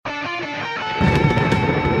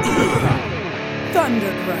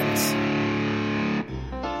Thunder grunts.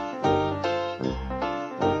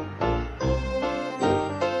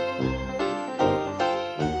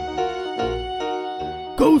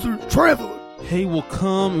 Gozer traveler. He will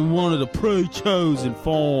come in one of the pre-chosen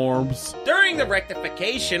forms. During the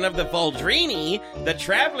rectification of the Voldrini, the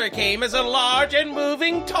traveler came as a large and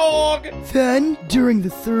moving Torg. Then, during the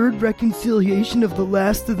third reconciliation of the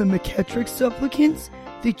last of the McKettrick supplicants,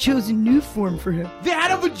 they chose a new form for him.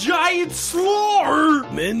 That of a giant slur!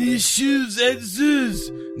 Many shoes and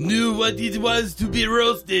zoos knew what it was to be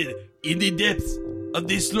roasted in the depths of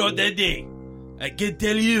the slaughter that day. I can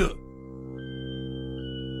tell you.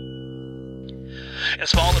 In a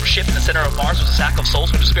small little ship in the center of Mars was a sack of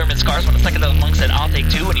souls with experiment scars. When the second of the monk said, I'll take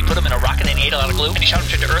two, and he put them in a rocket and he ate a lot of glue. And he shot them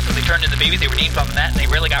straight to Earth when they turned into babies. They were named from that, and they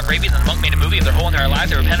rarely got rabies. And the monk made a movie of their whole entire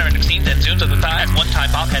lives. They were panoramic scenes and zooms of the time. And one time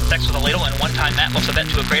Bob had sex with a ladle, and one time Matt lost a vet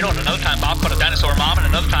to a cradle, and another time Bob caught a dinosaur mom, and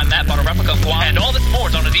another time Matt bought a replica of Guam. And all this more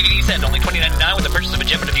is on a DVD set, only $20.99 with the purchase of a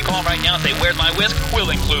gem. But if you call right now and say, where's my whisk,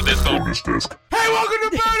 we'll include this bonus disc. Hey, welcome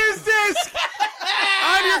to Bonus Disc!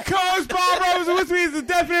 I'm your co-host, Bob Rose, and with me is the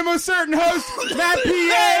definite and most certain host, Matt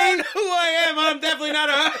P.A. Who I am, I'm definitely not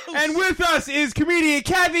a host. And with us is comedian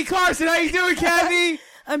Kathy Carson. How you doing, Kathy?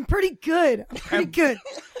 I'm pretty good.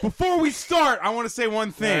 Before we start, I want to say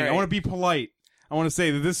one thing. All right. I want to be polite. I want to say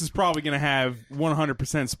that this is probably going to have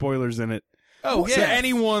 100% spoilers in it. Oh, So yeah.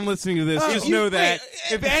 anyone listening to this, just know that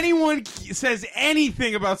if anyone says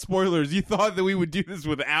anything about spoilers, you thought that we would do this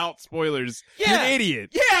without spoilers. Yeah. You're an idiot.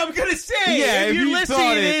 Yeah, I'm gonna say, Yeah, if if you're you listening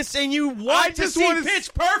thought to it- this and you want to just see wanna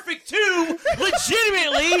Pitch Perfect 2,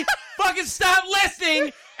 legitimately, fucking stop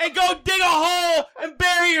listening and go dig a hole and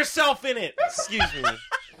bury yourself in it. Excuse me.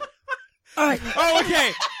 All right. Oh,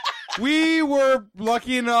 okay. We were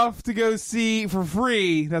lucky enough to go see for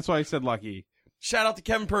free. That's why I said lucky. Shout out to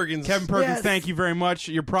Kevin Perkins. Kevin Perkins, Yes. thank you very much.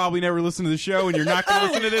 You're probably never listened to the show, and you're not going to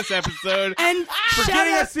listen to this episode. And For shout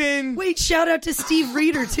getting out, us in. Wait, shout out to Steve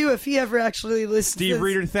Reeder, too, if he ever actually listens to Steve this.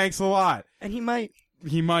 Reeder, thanks a lot. And he might.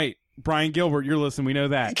 He might. Brian Gilbert, you're listening. We know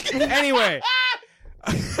that. Anyway,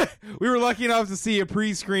 we were lucky enough to see a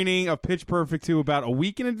pre-screening of Pitch Perfect 2 about a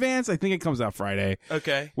week in advance. I think it comes out Friday.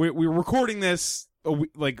 Okay. We're recording this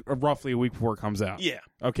roughly a week before it comes out. Yeah.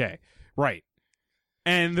 Okay. Right.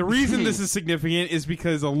 And the reason this is significant is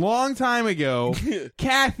because a long time ago,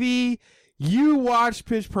 Kathy, you watched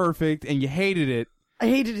Pitch Perfect and you hated it. I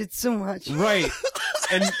hated it so much. Right.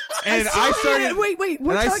 And I started. Wait.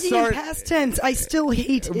 We're and talking in past tense. I still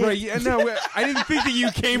hate it. Right. Yeah, no, I didn't think that you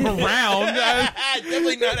came around.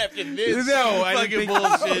 Definitely not after this. No, I fucking didn't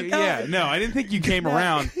think. bullshit. Yeah, no, I didn't think you came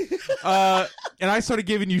around. And I started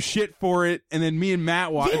giving you shit for it, and then me and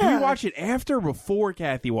Matt watched. Did Yeah. we watch it after or before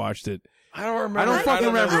Kathy watched it? I don't remember. I don't fucking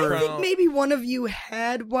remember. I think maybe one of you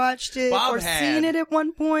had watched it Bob or had. seen it at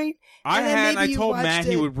one point. I and then had. maybe I you told watched Matt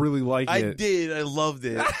it. he would really like I it. did. I loved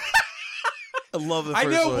it. I love the first I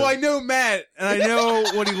know. one. Well, I know Matt, and I know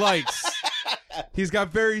what he likes. He's got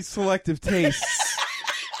very selective tastes.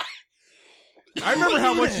 I remember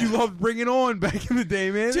how much you loved Bring It On back in the day,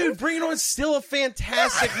 man. Dude, Bring It On's still a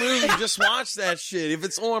fantastic movie. Just watch that shit. If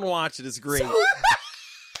it's on, watch it. It's great.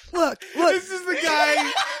 Look. This is the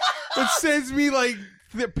guy that sends me like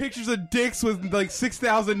the pictures of dicks with like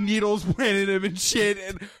 6,000 needles went in him and shit.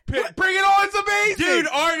 And Bring It On, it's amazing, Dude,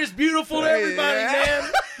 art is beautiful to everybody,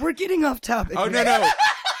 man. We're getting off topic. Oh no,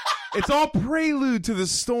 it's all prelude to the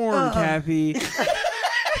storm, Kathy.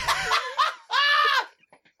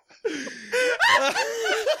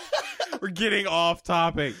 We're getting off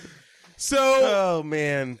topic. So, Oh,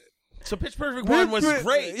 man. So Pitch Perfect 1 was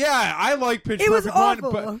great. Yeah, I like Pitch It was Perfect 1,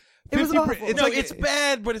 awful. but It was 50 awful. It's No, like it's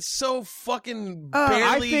bad, but it's so fucking I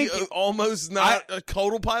barely, think- almost not a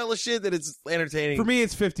total pile of shit that it's entertaining. For me,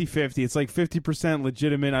 it's 50-50. It's like 50%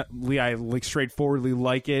 legitimately, I like straightforwardly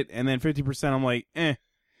like it, and then 50% I'm like, eh.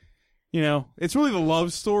 You know, it's really the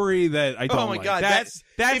love story that I don't oh my like. god, That's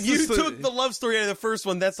if you the- took the love story out of the first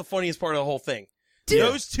one, that's the funniest part of the whole thing. Dude.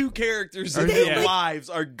 Those two characters in They, their like- lives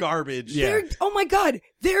are garbage. Yeah. They're, oh my god,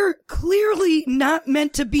 they're clearly not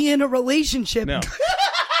meant to be in a relationship. No.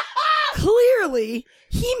 Clearly,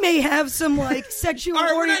 he may have some like sexual All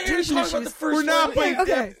right, we're not here to orientation talk about issues. the first We're not, one. but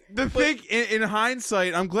Okay. the thing, in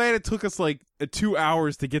hindsight, I'm glad it took us like 2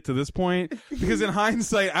 hours to get to this point, because in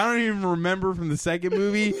hindsight, I don't even remember from the second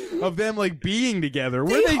movie of them like being together.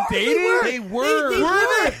 Were they hardly dating? were. They were. They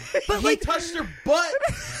were. But He like, touched her butt.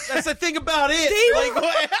 That's the thing about it. They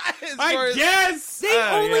like, as far I as- guess! they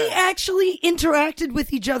only actually interacted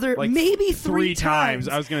with each other Like, maybe three three times.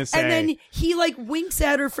 I was gonna say. And then he like winks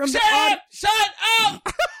at her from Shut the up! Shut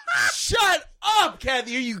up! Shut up,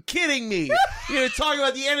 Kathy. Are you kidding me? You're going to talk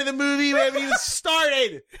about the end of the movie? We haven't even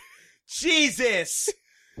started. Jesus.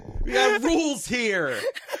 We got rules here.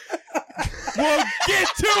 We'll get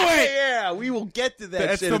to it. Yeah, we will get to that.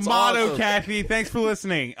 That's shit. the It's motto, awesome. Kathy. Thanks for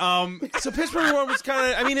listening. So Pittsburgh one was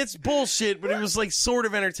kind of, I mean, it's bullshit, but it was like sort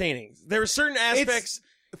of entertaining. There were certain aspects.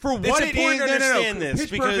 For It's what it important is, to understand this,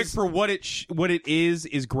 Pitch because- Perfect for what it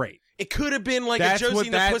is great. It could have been like That's a Josie what-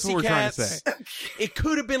 and the that's what we're trying to Pussycats. It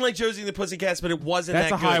could have been like Josie and the Pussycats, but it wasn't That's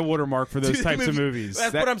that a good. high watermark for those Dude, types of movies.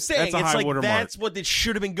 That's what I'm saying. That's a It's high like watermark. that's what it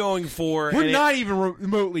should have been going for. We're and not even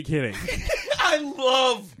remotely kidding. I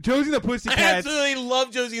love. Josie and the I Pussycats. absolutely love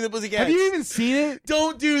Josie and the Pussycats. Have you even seen it?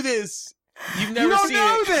 Don't do this. You've never don't seen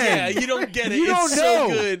know it. then. Yeah, you don't get it. You don't it's know.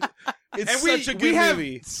 so good. It's And such a good we have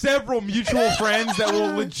movie. several mutual friends that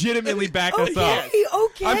will legitimately back us up.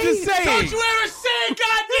 Okay. I'm just saying. Don't you ever say a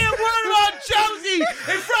goddamn word about Josie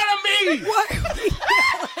in front of me. What?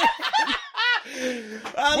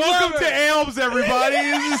 I Welcome love to her. Elves, everybody.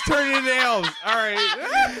 This is turning into Elves. All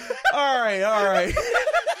right. All right.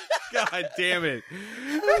 God damn it.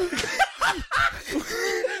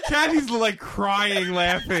 Kathy's like crying,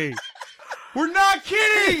 laughing. We're not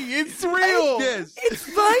kidding. It's real. Yes. It's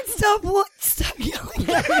fine. Stop yelling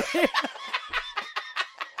at me.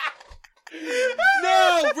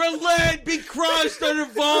 No, relent, be crushed under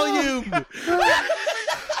volume.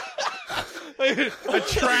 A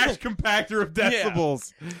trash compactor of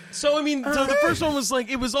decibels. So I mean, so the first one was like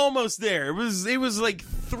it was almost there. It was like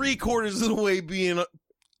 3/4 of the way being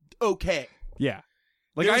okay. Yeah.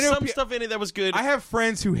 Like There I was know some stuff in it that was good. I have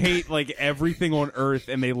friends who hate like everything on earth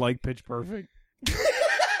and they like Pitch Perfect.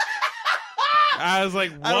 I was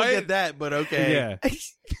like, what? I don't get that, but okay. Yeah.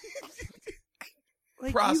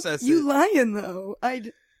 Like, Process you it. lying though.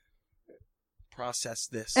 Process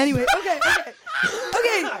this. Anyway. Okay.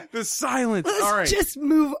 The silence. Let's All right. just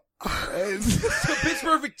move. So Pitch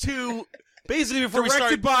Perfect 2, basically before we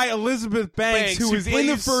Directed start, by Elizabeth Banks, who who was in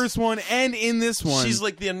the plays- first one and in this one. she's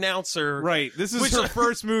like the announcer. right. This is Which- her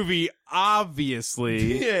first movie,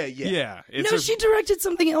 obviously. Yeah. Yeah. It's No, her- she directed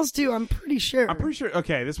something else too. I'm pretty sure. I'm pretty sure.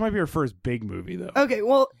 Okay, this might be her first big movie though. Okay.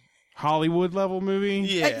 Well. Hollywood level movie.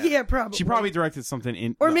 Yeah. Yeah. Probably. She probably directed something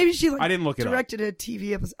in. Or no, maybe she like I didn't look it up. directed a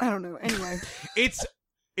TV episode. I don't know. Anyway.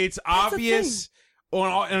 It's obvious.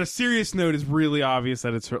 On a serious note, it's really obvious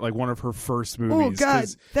that it's her, like one of her first movies. Oh God,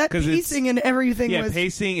 that 'cause it's- pacing and everything Yeah, was.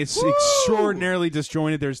 pacing is Woo! extraordinarily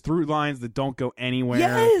disjointed. There's through lines that don't go anywhere.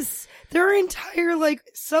 Yes, there are entire like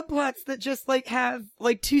subplots that just like have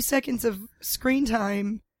like 2 seconds of screen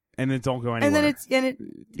time, And then don't go anywhere. and then it's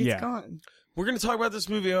Yeah. gone. We're gonna talk about this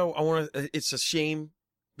movie. I want to. It's a shame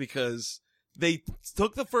because they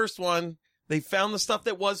took the first one. They found the stuff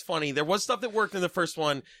that was funny. There was stuff that worked in the first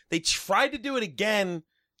one. They tried to do it again,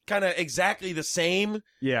 kind of exactly the same,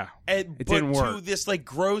 Yeah. and It but didn't to work. this like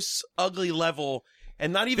gross, ugly level,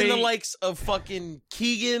 and not even They- the likes of fucking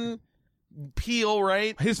Keegan Peele,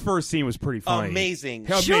 right? His first scene was pretty funny. Amazing.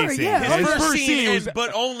 Sure, Amazing. yeah. His His first scene, was.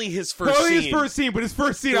 but only his first Well, scene. his first scene, but his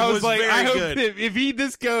first scene, It I was was like, very I hope good. that if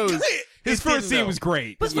this goes, his It first didn't, scene though. was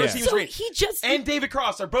great. But yeah. first scene was so great. he just And David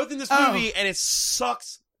Cross are both in this Oh. movie, and it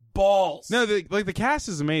sucks balls. No, the cast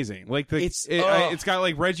is amazing. Like It's- it's got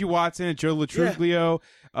like Reggie Watson, Joe Latruglio,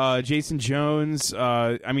 Jason Jones.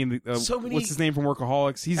 So many- what's his name from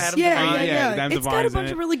Workaholics? He's Adam yeah, Devine. Adam It's got a Devine's in bunch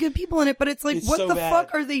it. of really good people in it, but it's like, It's what so the bad.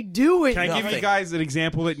 fuck are they doing? Can I give you Nothing. guys an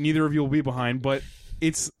example that neither of you will be behind? But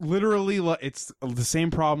it's literally it's the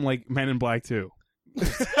same problem like Men in Black 2.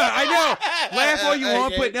 I know. Laugh all you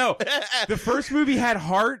want, but no. The first movie had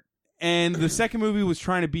heart, and the second movie was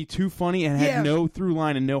trying to be too funny and had Yeah. no through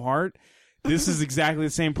line and no heart. This is exactly the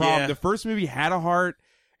same problem. Yeah. The first movie had a heart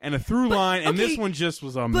and a through line, and okay, this one just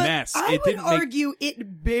was a But mess. I It would didn't make argue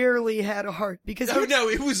it barely had a heart because No,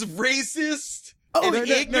 it was racist. Oh, and no,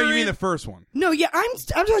 ignorant. no, you mean the first one? no, yeah, I'm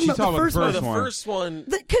talking She's about talking the first about one. the the one. first one.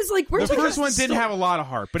 Because like we're The talking first one didn't still- have a lot of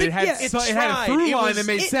heart, but it had Yeah. it had a tried. through It line was- that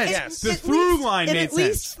made sense. yes. The at through least- line it made at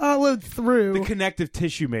least sense. followed through. The connective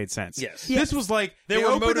tissue made sense. Yes. This was like There they were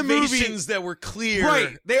opened the movie, motivations that were clear.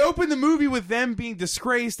 right? They opened the movie with them being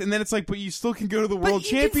disgraced, and then it's like, but you still can go to the but World you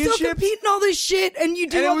can still Championships. compete in all this shit, and you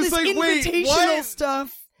do And it all was this like, wait, invitational what?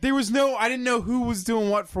 stuff. There was I didn't know who was doing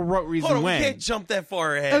what for what reason Hold on, when. we can't jump that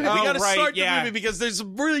far ahead. Okay. We Oh, got to right, start the yeah. movie because there's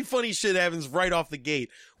some really funny shit happens right off the gate.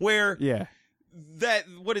 Where Yeah, that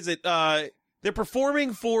what is it? They're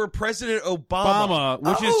performing for President Obama.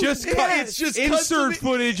 Which is just it's just insert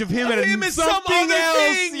footage of him and at some something other else.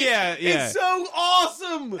 thing. Yeah. It's so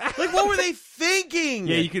awesome. Like, what were they thinking?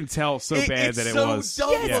 Yeah, you can tell so bad it's that it so was.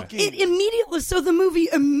 dumb Yes, looking. it immediately. So the movie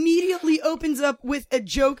immediately opens up with a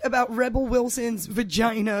joke about Rebel Wilson's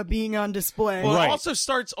vagina being on display. Well, Right. it also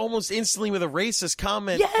starts almost instantly with a racist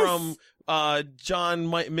comment Yes. from John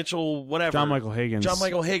Mitchell, whatever. John Michael Higgins. John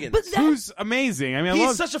Michael Higgins. But that, Who's amazing. I mean, I He's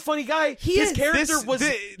love such a funny guy. He His is. character This- was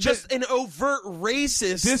the- just an overt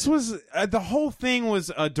racist. This was the whole thing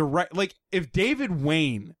was a direct. Like, if David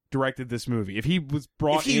Wayne directed this movie, if he was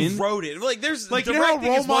brought if he in, wrote it, like there's like, you know how directing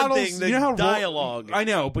role is one models, thing. The you know how dialogue. I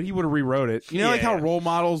know, but he would have rewrote it. You know, like how Yeah. Role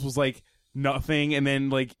Models was like nothing, and then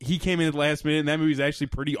like he came in at the last minute, and that movie's actually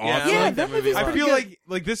pretty Yeah, awesome. I Yeah, like that that movie. movie's I pretty feel good.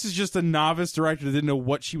 like this is just a novice director that didn't know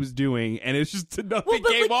what she was doing, and it's just nothing Well,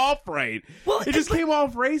 but, came like- off right. Well, It just but- came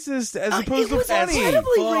off racist as opposed it to was funny.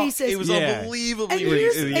 incredibly Fuck, racist. It was Yeah. unbelievably And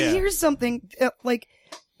here's, racist. Yeah. and here's something, like,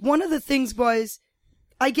 one of the things was,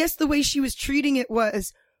 I guess the way she was treating it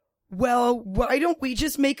was, well, why don't we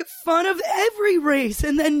just make fun of every race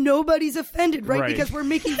and then nobody's offended, right? Right. Because we're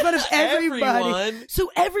making fun of everybody. Everyone. So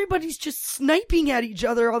everybody's just sniping at each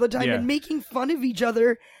other all the time Yeah. and making fun of each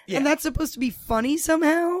other. Yeah. And that's supposed to be funny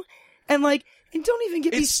somehow. And like, and don't even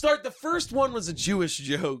get me The first one was a Jewish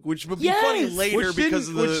joke, which would be Yes. funny later Which because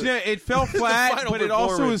of the. it fell flat, final but it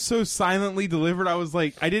also performance. was so silently delivered. I was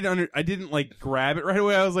like, I didn't like grab it right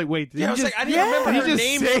away. I was like, wait, did yeah, I he was just, like, I didn't Yeah. remember did her he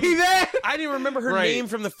just name. say that? I didn't remember her Right. name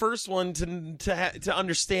from the first one to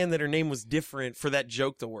understand that her name was different for that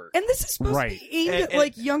joke to work. and this is supposed Right. to be aimed And- at and-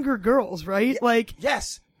 like younger girls, right? Like,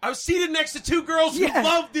 Yes, I was seated next to two girls Yeah. who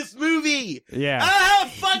loved this movie. Yeah. I don't know how the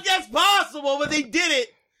fuck that's possible, but they did it.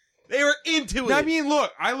 They were into it. I mean,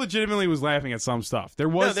 look, I legitimately was laughing at some stuff. There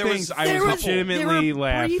was there was- things I there was was legitimately there were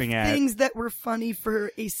laughing brief at. things that were funny for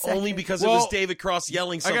a second. only because it Well, was David Cross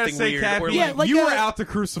yelling I gotta something say, weird. Kathy, or Yeah, like, like you a- were out to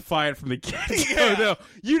crucify it from the get-go. Yeah. No,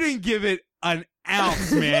 you didn't give it an ounce,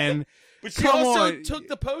 man. but she come also on. took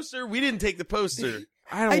the poster. We didn't take the poster.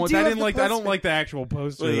 I don't I want. do I have didn't the like. I don't poster. like the actual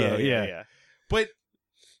poster though. Yeah. But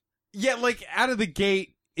yeah, like out of the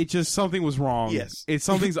gate, it just something was wrong. Yes.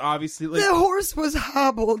 Something's obviously like. the horse was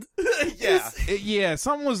hobbled. Yeah. Yeah,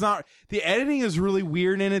 something was not. The editing is really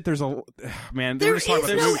weird in it. There's a man. There we're is just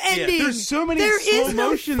talking about no the movie. ending. There's so many There slow is no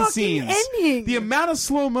motion fucking scenes. ending. The amount of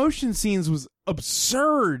slow motion scenes was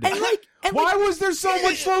absurd. And like, and Why like, was there so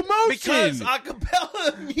much slow motion? Because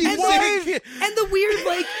acapella music. and the weird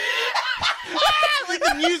like, like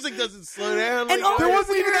the music doesn't slow down. And like, all there the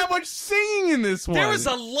wasn't even weird- that much singing in this one. there was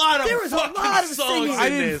a lot of There was a fucking lot of songs singing. in I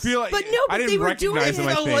didn't this. feel like. But no, I but didn't they were doing recognize it them.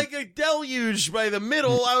 I felt think. like a deluge by the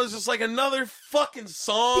middle. I was just like another fucking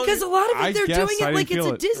song. because a lot of it I they're guess doing I it like didn't it's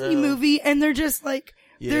feel a it. Disney Yeah. movie, and they're just like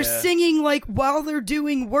they're Yeah. singing like while they're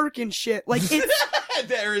doing work and shit. Like it's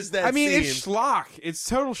there is that. I mean, scene. it's schlock. It's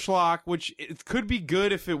total schlock, which it could be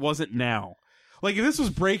good if it wasn't now. Like if this was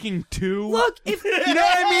Breaking 2, look if you know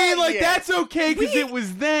what I mean? Like Yeah. that's okay because it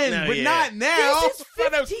was then, No, but yeah. not now. this is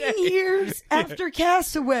But 15 okay. years after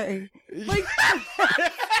Castaway. Like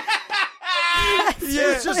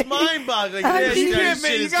Yeah. It's just mind-boggling. I This mean, You kind can't, of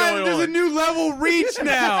man. shit You is got going there's on. a new level reach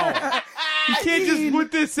now. You can't just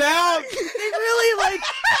put this out. they really like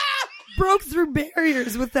broke through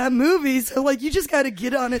barriers with that movie. So like you just got to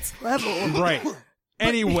get on its level. Right.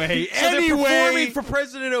 Anyway, So they're performing for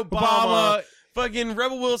President Obama. Obama. Fucking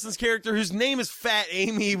Rebel Wilson's character, whose name is Fat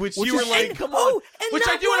Amy, which you is- were like, and- come oh, on. and Which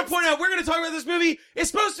I not do want once- to point out, we're going to talk about this movie. It's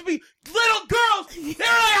supposed to be little girls. They're like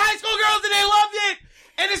high school girls and they loved it.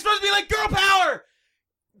 And it's supposed to be like girl power.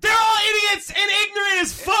 They're all idiots and ignorant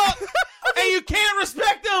as fuck. And you can't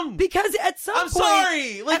respect them. Because at some I'm point,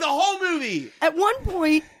 sorry. Like the whole movie. at one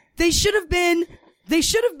point, they should have been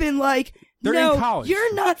like, They're no, in college.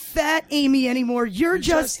 you're not Fat Amy anymore. You're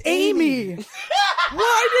just Amy.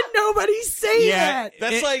 Why did nobody say Yeah. that?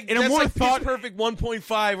 That's In a that's more like thought- Pitch Perfect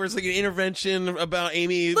 1.5, where it's like an intervention about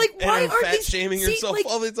Amy Like, why and her aren't fat these- shaming see, herself like-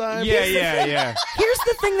 all the time. Yeah, yeah. Here's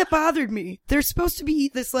the thing that bothered me. There's supposed to be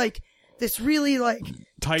this really like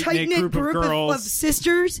Tight-knit group of girls. of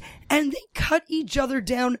sisters, and they cut each other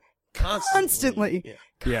down constantly. Yeah.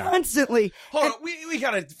 Yeah. Constantly. Hold on, we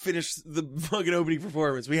gotta finish the fucking opening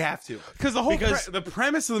performance. We have to. Because the whole Because- the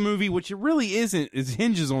premise of the movie, which it really isn't, is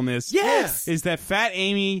hinges on this. Yes. Is that Fat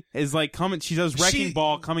Amy is like coming? She does wrecking She-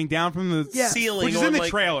 ball coming down from the Yeah. Ceiling which is on, in the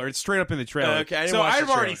like- trailer. It's straight up in the trailer. Okay, I didn't so watch the I've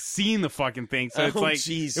already trailer. seen the fucking thing. So it's Oh, like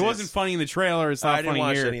Jesus. it wasn't funny in the trailer. It's I not didn't funny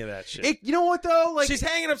watch here. any of that shit. It, you know what though? Like She's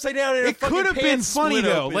hanging upside down, and it could have been funny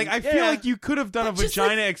though. Like I feel like you could have done a But just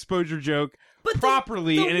vagina exposure joke But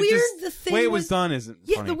properly, the and weird, it's the just thing way it was was done isn't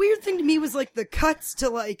Yeah, funny. the weird thing to me was like the cuts to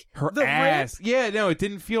like Her the ass. rip. Yeah, no, it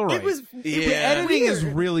didn't feel right. It was Yeah. Editing is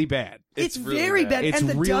weird. really bad. It's really very bad. It's And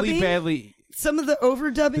the really dubbing, badly. some of the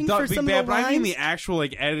overdubbing for some bad, of the but lines. I mean the actual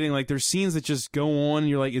like editing. Like there's scenes that just go on. And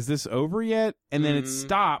you're like, is this over yet? And then it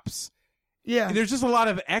stops. yeah. And there's just a lot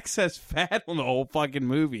of excess fat on the whole fucking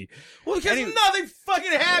movie. Well, because Any- nothing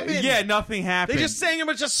fucking happened. Yeah, nothing happened. They just sang a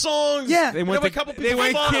bunch of songs. Yeah. They went, a couple they people went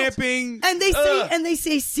involved. camping. And they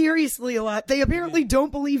say seriously a lot. They apparently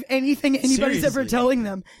don't believe anything anybody's ever Seriously. telling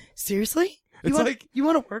them. Seriously? It's like- you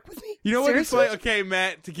want to work with me? You know what Seriously? it's like? Okay,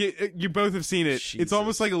 Matt, to get you both have seen it. It's Jesus.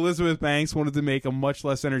 almost like Elizabeth Banks wanted to make a much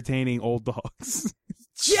less entertaining Old Dogs.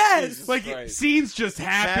 Yes. like Christ. scenes just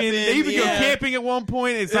happen. Happen, They even go yeah. camping at one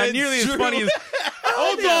point. It's not It's nearly as true. funny as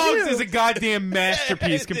Old they Dogs do. is a goddamn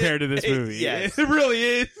masterpiece compared to this movie. Yes. It really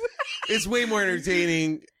is. It's way more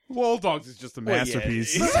entertaining. Well, Old Dogs is just a Well, yeah.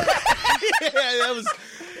 masterpiece. Yeah, that was.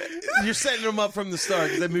 You're setting them up from the start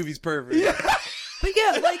because that movie's perfect. But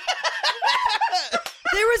yeah, like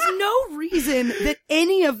there was no reason that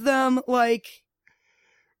any of them like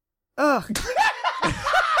ugh.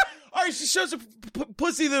 All right, she shows a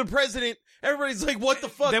pussy to the president. Everybody's like, "What the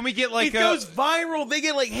fuck?" Then we get like it goes viral. They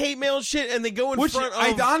get like hate mail shit, and they go in which front of.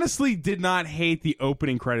 I honestly did not hate the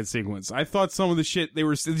opening credit sequence. I thought some of the shit they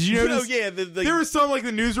were. Did you notice? Oh yeah, the There was some like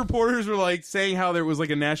the news reporters were like saying how there was like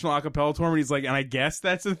a national acapella tournament. He's like, and I guess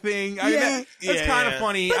that's a thing. I mean, Yeah. that's Yeah, kind of yeah.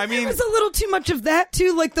 funny. But I mean, there was a little too much of that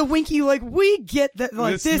too, like the winky, like we get that,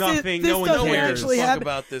 like This this nothing, is this no one doesn't cares. actually Fuck happen.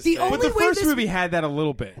 about this the thing. only but the way first this movie had that a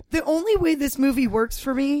little bit. the only way this movie works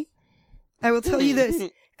for me, I will tell you this,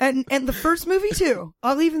 and the first movie too.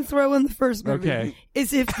 I'll even throw in the first movie. Okay.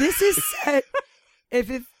 Is if this is set,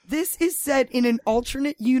 if this is set in an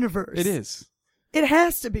alternate universe, It is. It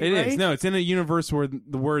has to be. It right? is. No, it's in a universe where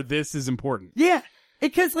the word "this" is important. Yeah,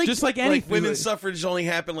 because like Just like like anything. women's suffrage only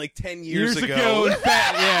happened like 10 years ago. and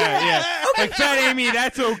Fat, yeah. Okay. Like Fat Amy,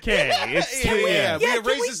 that's okay. It's Yeah, yeah. yeah. We Yeah, have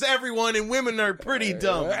can we- racist everyone, and women are pretty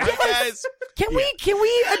dumb. Right, guys? Can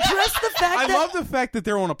we address the fact I that love the fact that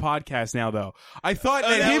they're on a podcast now, though. I thought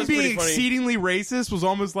that that him was being pretty funny. exceedingly racist was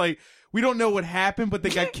almost like we don't know what happened, but they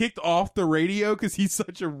got kicked off the radio because he's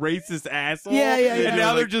such a racist asshole. Yeah, yeah, yeah. And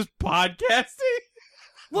now they're just podcasting.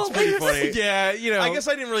 well, pretty there's- funny. Yeah, you know. I guess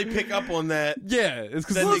I didn't really pick up on that. Yeah, it's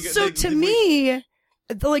because Then well, they- so they- to they- me,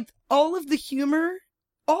 like all of the humor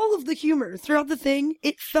throughout the thing,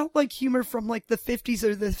 it felt like humor from like the 50s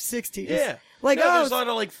or the 60s. Yeah. Like, No, oh, there's a lot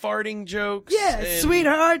of like farting jokes. yeah, and-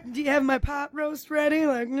 sweetheart, do you have my pot roast ready?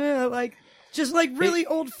 Like, yeah, like just like really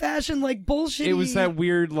old fashioned like bullshit. it was that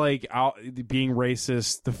weird, like being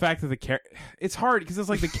racist. The fact that it's hard because it's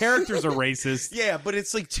like the characters are racist. Yeah, but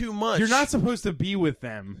it's like too much. You're not supposed to be with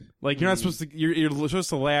them. Like you're not supposed to. You're supposed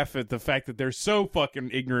to laugh at the fact that they're so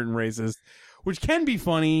fucking ignorant and racist, which can be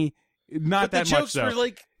funny. Not But the that much jokes though. were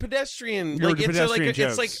like pedestrian. They were Like it's pedestrian like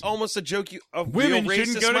it's like jokes. almost a joke you a Women real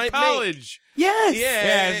shouldn't racist go to might college. Yes. Make.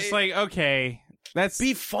 Yeah, it's just like okay, that's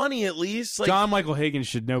be funny at least. Like John Michael Higgins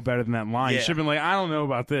should know better than that line. He Yeah. should have been like, I don't know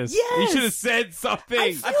about this. Yes. He should have said something.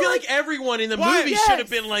 I I feel like everyone in the Why- movie Yes. should have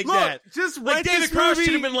been like Look, that. just Like write David this Cross movie.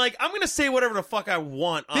 should have been like, I'm gonna say whatever the fuck I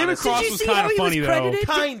want. David Honestly. Cross Did you was see kind how of he was funny though. credited?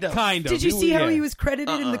 Kind of. Kind of. Did you see how Yeah. he was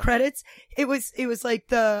credited in the credits? It was like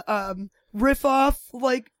the riff off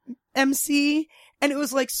like MC, and it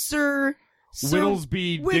was like Sir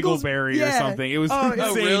Whittlesby Wiggles- Diggleberry or yeah. something. It was Oh, the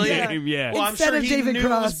oh, same really? name. Yeah. Well, I'm Instead sure of he David knew it was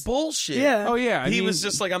Cross. bullshit. Yeah. Oh yeah. I he mean, was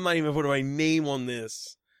just like, I'm not even putting my name on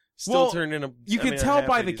this. Still Well, turned in a. You I could mean, tell I'm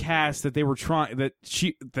by happy the he's- cast that they were trying. That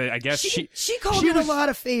I guess She called she in was- a lot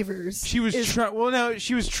of favors. She was trying. Well, no,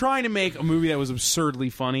 she was trying to make a movie that was absurdly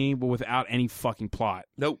funny, but without any fucking plot.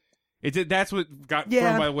 Nope. It did. That's what got Yeah.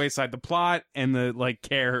 thrown by the wayside. The plot and the like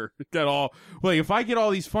care got all. Like, if I get all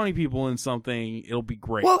these funny people in something, it'll be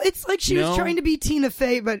great. Well, it's like she was No. trying to be Tina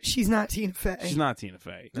Fey, but she's not Tina Fey. she's not Tina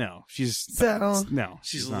Fey. No, she's So- no.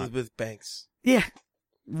 She's not. Elizabeth Banks. Yeah.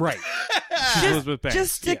 Right. She's Elizabeth Banks.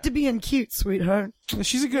 Just stick to being cute, sweetheart.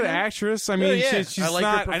 She's a good actress. I mean, Oh, yeah. she's I like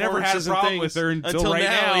her not. I never had a performances and problem things. with her until Until right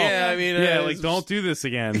now, now. yeah, I mean, yeah, it's- don't do this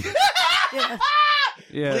again. Yeah.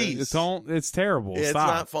 Yeah, Please. don't. It's terrible. Yeah, it's Stop.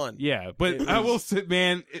 not fun. Yeah, but It I is. will say,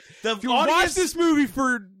 man, The if you watch audience- this movie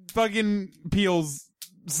for fucking Peele's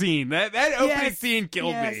scene, that opening Yes. scene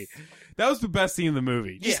killed Yes. me. That was the best scene in the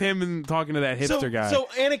movie. Just Yeah. him and talking to that hipster guy. So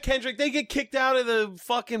Anna Kendrick, they get kicked out of the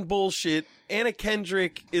fucking bullshit. Anna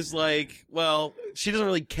Kendrick is like, well, she doesn't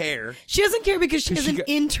really care. She doesn't care because she has She an got-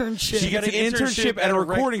 internship. she got gets an an internship at a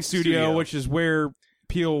recording studio, studio. which is where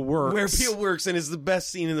Peele works. Where Peele works and is the best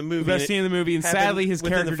scene in the movie. Best scene in the movie, and happened sadly his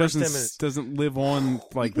within the character first 10 minutes. doesn't live on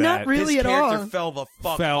like that. Not really His at character all. fell the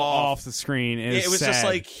fuck Fell off. off the screen. And It was just sad.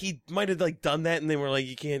 like he might have like done that, and they were like,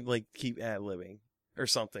 "You can't like keep ad-libbing or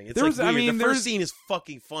something." It's There like was- I weird. mean, the there's- first scene is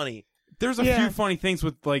fucking funny. There's a Yeah. few funny things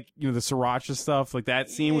with like the sriracha stuff. Like that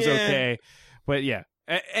scene was Yeah. okay, but yeah.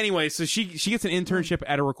 Anyway, so she gets an internship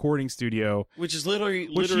at a recording studio, Which is literally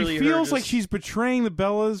which she her feels just- like she's betraying the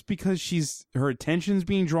Bellas because her attention's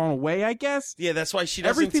being drawn away. I guess Yeah, that's why she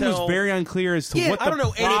doesn't everything tell. was very unclear as to Yeah, what the I don't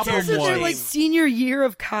know any problem It's also was. their like senior year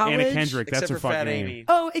of college. Anna Kendrick, that's except her for Fat fucking Amy. name.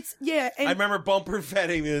 Oh, it's yeah. And, I remember Bumper and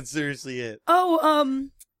Fat Amy. That's seriously it.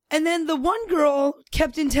 And then the one girl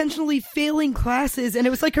kept intentionally failing classes, and it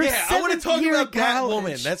was like her Yeah, I want to seventh talk year about of that college.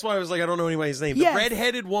 woman. That's why I was like, I don't know anybody's name. Yes. The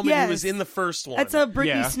redheaded woman Yes. who was in the first one. That's Brittany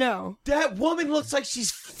Yeah. Snow. That woman looks like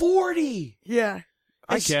she's 40. Yeah.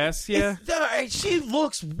 I guess, yeah. She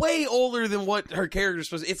looks way older than what her character's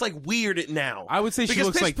supposed to. It's like weird now. I would say she because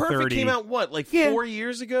looks Pitch like Perfect 30. came out what, like Yeah. 4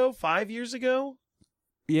 years ago, 5 years ago?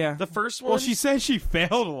 Yeah. The first one. Well, she said she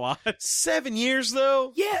failed a lot. 7 years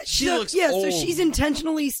though. Yeah, She so, looks yeah. old. So she's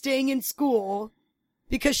intentionally staying in school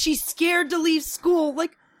because she's scared to leave school.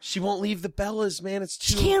 Like She won't leave the Bellas, man. It's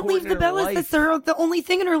too she can't leave important the in her Bellas. life. That's the only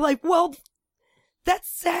thing in her life. Well, that's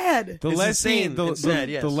sad. The It's lesbian, insane. It's sad,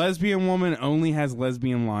 yes. the lesbian woman only has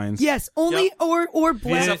lesbian lines. Yes, only Yep. or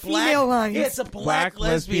black It's a female lines. Yeah, it's a black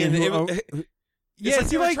lesbian. who- It's yeah, like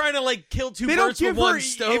see, they were like, trying to like kill two they don't birds give with her. one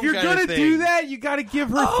stone. If you're kind gonna of thing. do that, you got to give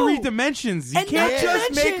her Oh! 3 dimensions. You And can't not to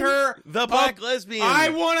just make mention- her the black lesbian. I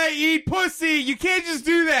want to eat pussy. You can't just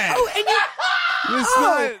do that. Oh, and you. It's Oh,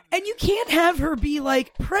 not. and you can't have her be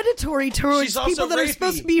like predatory towards She's also people that are rapey.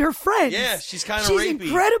 supposed to be her friends. Yeah, she's kind of She's rapey.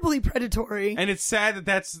 incredibly predatory. And it's sad that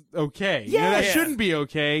that's okay. You know, Yeah. that Yeah. shouldn't be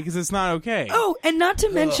okay because it's not okay. Oh, and not to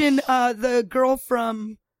mention the girl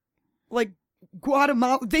from like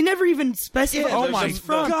Guatemala. They never even specify Yeah, Oh where my she's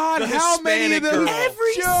from. God! The How many of Hispanic those girl.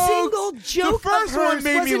 Every jokes? single joke The first of hers one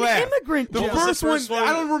made was me an laugh. immigrant The joke. first the first one, one-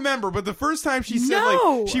 I don't remember, but the first time she said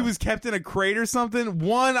No. like she was kept in a crate or something.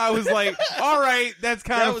 One, I was like, all right, that's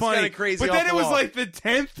kind That of was funny. kinda crazy But then off it the was wall. like the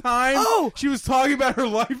 10th time Oh. she was talking about her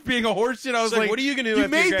life being a horseshit. I was It's like, like, what are you gonna do You after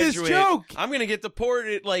made you this graduate? joke. I'm gonna get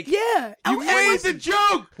deported. Like, Yeah. You Oh, made the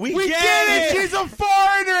joke. We get get it. it. She's a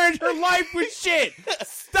foreigner and her life was shit.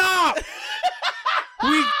 Stop.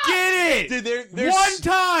 We get it. Dude, there's one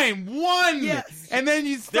time, one, Yes. and then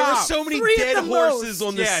you stop. there were so many 3 at dead the horses most.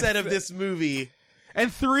 on the Yes. set of this movie.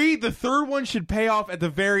 And 3, the third one should pay off at the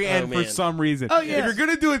very end for man. some reason. Oh, yeah. If you're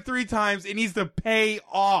gonna do it 3 times, it needs to pay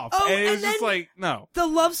off. Oh, and it was and just then- like, no. the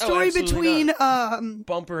love story absolutely between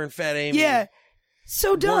Bumper and Fat Amy. yeah,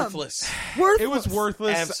 so dumb. Worthless. Worthless. It was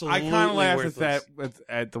worthless. Absolutely I kind of laughed worthless.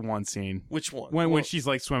 at the one scene Which one? when Well, she's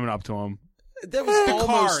like swimming up to him. that was The almost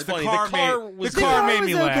car, funny. the car was the car The made car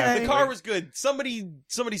me was laugh. okay. The car was good.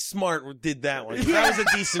 Somebody smart did that one. That was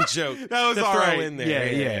a decent joke. That was to all throw right. in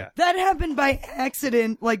there. Yeah. That happened by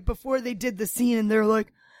accident, like before they did the scene, and they're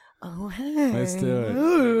like, "Oh hey, Let's do it."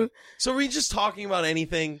 ooh." So are we just talking about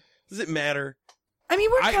anything? Does it matter? I mean,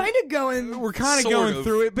 we're I- kind of going. We're kind of Sort going of.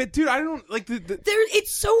 through it, but dude, I don't like the There,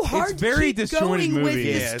 it's so hard. It's very to keep disjointed going with movie.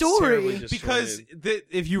 the Yeah, it's terribly story. because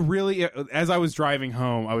if you really, as I was driving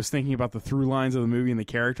home, I was thinking about the through lines of the movie and the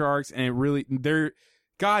character arcs, and it really,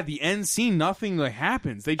 God, the end scene, nothing like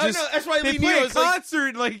happens. They I just know, that's why they Lee play Neo a is like-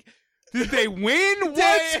 concert. Like, did they win?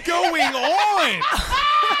 What's going on?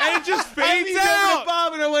 And it just I fades leaned over to out.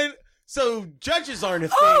 Bob and I went, so judges aren't a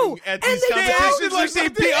thing Oh, at and these they competitions acted or like they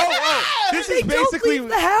something? be- this They is basically don't leave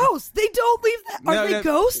the house. They don't leave the. Are No, they no.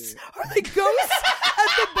 ghosts? Are they ghosts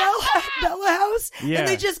at the Bella House? Yeah. And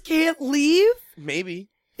they just can't leave? Maybe.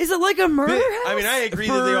 Is it like a murder house? I mean, I agree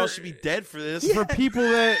that they all should be dead for this. for people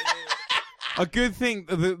that a good thing.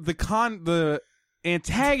 The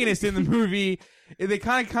antagonist in the movie. They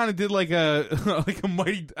kind of did like a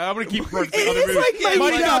mighty. I'm gonna keep It is like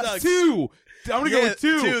Mighty Ducks Ducks. 2. I'm gonna go with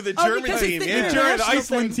 2. The Oh, German because it's team. the Yeah. The international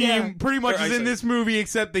Iceland thing, team yeah. pretty much Or is in Iceland. this movie,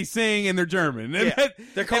 except they sing and they're German. And Yeah.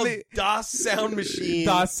 They're and called they- Das Sound Machine.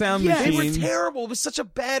 Das Sound Yeah. They were Machine. terrible. It was such a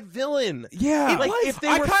bad villain. Yeah, Like, was. if they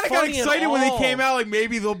I were kind of got funny at excited when they all. came out. Like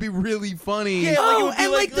maybe they'll be really funny. Yeah, like Oh, it would be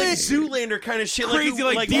and like like the- Zoolander kind of shit, crazy,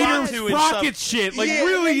 like Dieter Dieter and Rocket stuff. shit, like Yeah,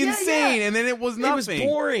 really yeah, insane. yeah. And then it was It was nothing.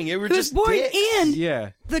 boring. It were It was just boring, dicks. and Yeah,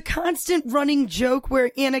 the constant running joke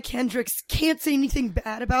where Anna Kendrick can't say anything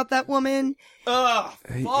bad about that woman Fuck.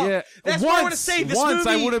 Yeah, That's once, what I want to say. This once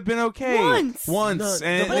movie, I would have been okay. Once. and the But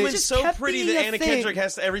it woman's just so kept pretty being that a Anna thing. Kendrick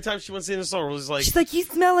has to, every time she wants to sing a song, was like, She's like, you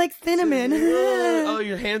smell like cinnamon. oh,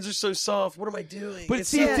 your hands are so soft. What am I doing? but It's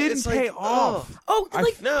see, so- it didn't it's pay like, off. Oh,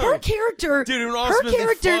 like no. her character. Dude, it would her awesome if they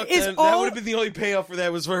character fucked, is and all. that would have been the only payoff for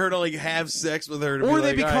that was for her to like have sex with her, to Or be they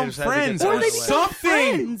like, become I just had to get friends. that Or out they of the way. become something.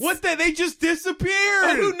 friends. What the? They just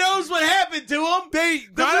disappeared. Who knows what happened to him? They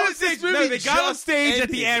The got on movie- stage. this movie No, they got on just stage at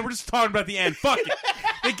the ended. end. We're just talking about the end. Fuck it.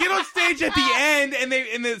 They get on stage at the end, and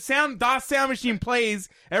the DOS sound machine plays.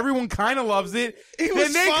 Everyone kind of loves it. It Then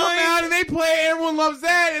was they come fine. out and they play. Everyone loves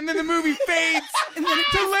that, and then the movie fades. And then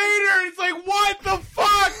to later, and it's like, what the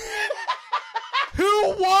fuck? Who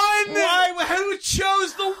won? Why? Who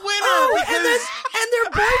chose the winner? Oh, and then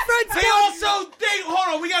their boyfriends They also,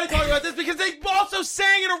 hold on, we gotta talk about this because they also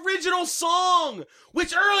sang an original song,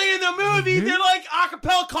 which early in the movie, they're like,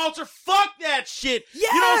 acapella culture, fuck that shit. You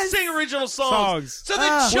don't Yes. sing original songs. Songs. So the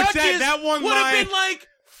Which judges that one would have line- been like,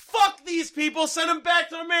 fuck these people, send them back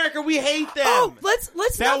to America, we hate them. Oh, let's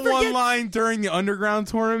That not forget. one line during the underground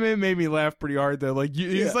tournament made me laugh pretty hard though. Like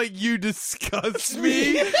he's like, you disgust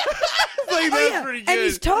me. Like, Oh, that's yeah. pretty good. And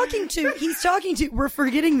he's talking to. We're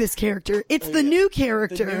forgetting this character. It's the new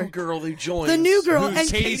character. The new girl who joins. The new girl, Who's and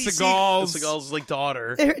Katie Katie Seagal's- Seagal's like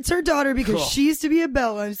daughter. It's her daughter because Cool. she used to be a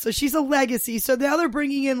Bella, so she's a legacy. So now they're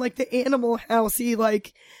bringing in like the Animal Housey,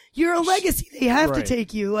 like you're a legacy. They have to Right.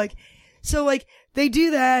 take you, like so, like they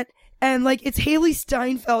do that, and like it's Haley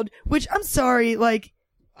Steinfeld, which I'm sorry, like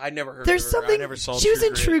I never heard there's of her. something. I never saw She was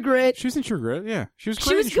in Grit. True Grit. She was in True Grit. Yeah, she was great.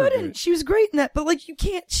 She was in True good Grit. and she was great in that, but like you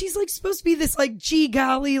can't. She's like supposed to be this like gee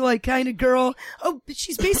golly like kind of girl. Oh, but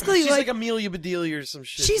she's basically She's like Amelia Bedelia or some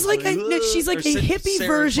shit. she's like a hippie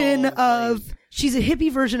version of. She's a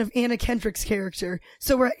hippie version of Anna Kendrick's character.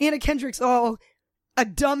 So where Anna Kendrick's all a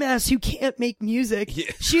dumbass who can't make music, Yeah.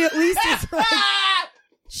 she at least is like.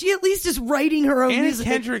 She at least is writing her own Anna music.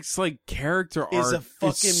 Kendrick's like character Is art a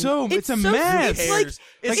fucking- it's a so- mess. it's like- It's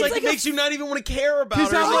it's like, like it a- makes you not even want to care about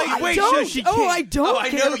 'Cause her. I'm It's like, I wait, don't. she Oh, can't- I don't. Oh, I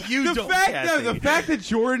care. know you don't. Kathy. the fact that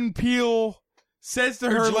Jordan Peele says to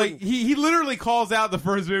her, Jordan. like, he literally calls out the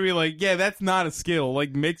first movie, like, yeah, that's not a skill.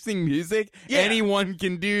 Like, mixing music, Yeah. anyone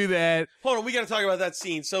can do that. Hold on, we got to talk about that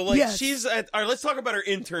scene. So, like, Yes. she's at. All right, let's talk about her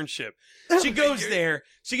internship. She goes there.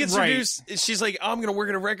 She gets Right. introduced. She's like, I'm going to work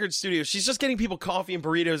at a record studio. She's just getting people coffee and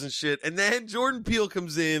burritos and shit. And then Jordan Peele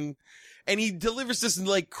comes in. And he delivers this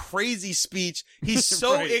like crazy speech. He's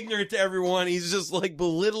so Right. ignorant to everyone. He's just like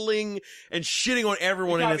belittling and shitting on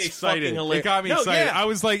everyone, and it's fucking hilarious. It got me No, excited. yeah. I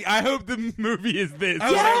was like, I hope the movie is this. I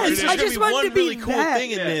was like, Yes, there's I gonna just be wanted one to be really cool that.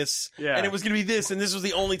 thing in this, Yeah. and it was going to be this, and this was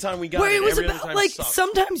the only time we got Where it. it was Every other about time like sucked.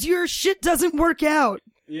 sometimes your shit doesn't work out,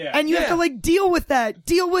 Yeah. and you have Yeah. to like deal with that.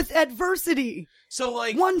 Deal with adversity. So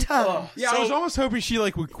like One time. yeah, so, I was almost hoping she,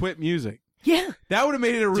 like, would quit music. Yeah. That would have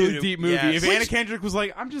made it a really Dude, deep movie. yes. If Anna Kendrick was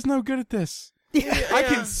like, I'm just no good at this. Yeah. I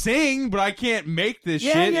can sing, but I can't make this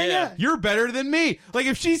Yeah, shit. yeah, yeah. You're better than me. Like,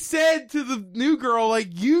 if she said to the new girl, like,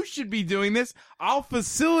 you should be doing this, I'll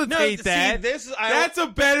facilitate see, that. That's a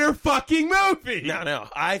better fucking movie. no.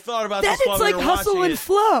 I thought about Then this while it's we like were hustle watching and it.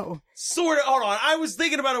 flow. Sort of. Hold on. I was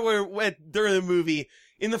thinking about it during the movie.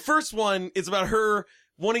 In the first one, it's about her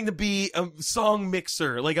wanting to be a song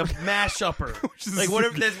mixer, like a mash-upper. is like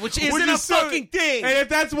whatever that, which isn't a so- fucking thing. And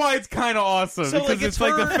that's why it's kind of awesome. So, because like, it's it's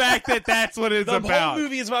like her- the fact that that's what it's The about. whole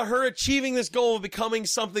movie is about her achieving this goal of becoming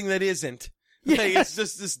something that isn't. Like, it's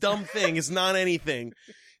just this dumb thing. It's not anything.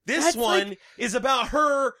 This That's one like- is about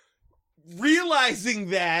her realizing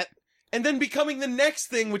that and then becoming the next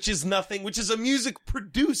thing, which is nothing, which is a music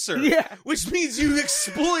producer. Yeah. Which means you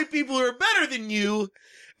exploit people who are better than you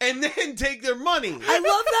and then take their money. I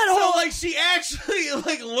love that So, whole. like, she actually,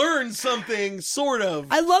 like, learned something, sort of.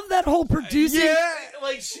 I love that whole producing. Yeah,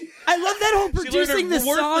 like, she I love that whole learned her producing the song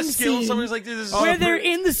worthless skill. scene. Somebody's like, dude, this is Where they're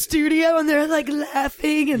in the studio and they're like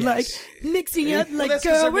laughing and like mixing up, well, like, that's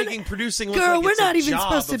 'cause girl, they're we're making not, producing look girl, like we're it's not a even job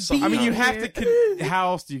supposed to of some be I mean, you kind. have to. How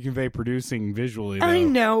else do you convey producing visually? Though? I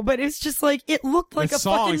know, but it's just like it looked like The a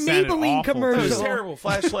song fucking sounded Maybelline awful, too. It was commercial. terrible.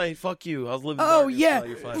 Flashlight, fuck you. I was living. Oh darkness yeah, without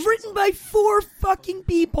your flashlight. written by 4 fucking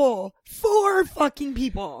people. 4 fucking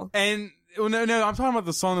people. And well, no, I'm talking about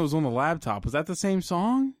the song that was on the laptop. Was that the same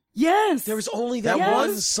song? Yes, There was only that Yes.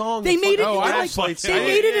 one song. They the made it fucking in like Flashlight they song.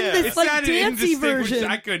 made it in Yeah. this It like sounded dancey indistinguished.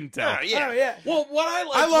 version. I couldn't tell. Yeah. Oh, yeah. Well, what I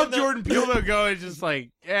like. I love Jordan Peele though. Going just like,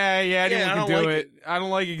 yeah, anyone I can don't do like it. I don't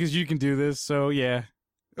like it because you can do this. So yeah.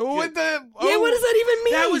 What the? Yeah, what does that even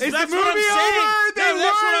mean? That was Is the that's what I'm movie saying. over? They No,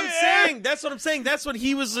 that's what won I'm it. saying. That's what I'm saying. That's what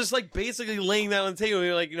he was just like basically laying down on the table. He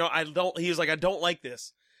was like, he was like, I don't like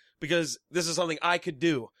this because this is something I could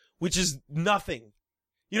do, which is nothing.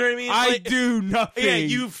 You know what I mean? I do nothing. Yeah,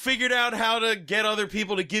 you figured out how to get other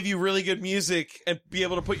people to give you really good music and be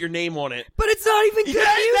able to put your name on it. But it's not even good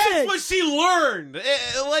music. That's what she learned.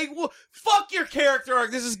 Fuck your character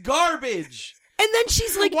arc. This is garbage. And then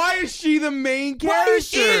she's like, why is she the main character? Why is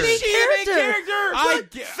she the main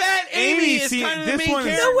character? Fat Amy is kind of the main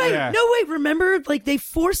character. No, wait. Remember, like, they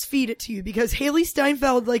force feed it to you because Haley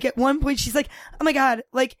Steinfeld, like, at one point, she's like, oh my God,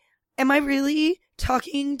 like, am I really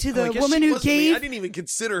talking to the woman who gave... I didn't even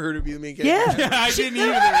consider her to be the main character. Yeah. I didn't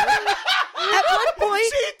either. At one point...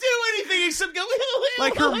 She didn't do anything except go...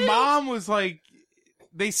 Like, her mom was like...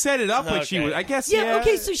 They set it up like she was. I guess. Yeah.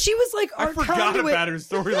 Okay. So she was like our I forgot conduit. about her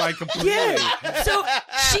storyline completely. Yeah. So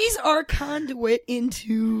she's our conduit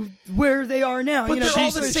into where they are now. But you know, they're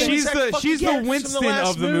all the same. She's the from Winston the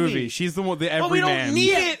last of the movie. She's the one. The everyman. But we don't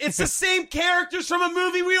need it. It's the same characters from a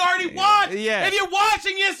movie we already watched. Yeah. If you're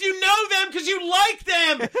watching this, you know them because you like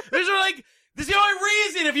them. This is the only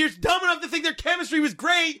reason. If you're dumb enough to think their chemistry was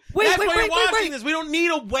great, that's why you're watching this. We don't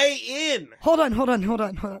need a way in. Hold on.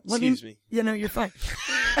 Excuse me. You know, you're fine.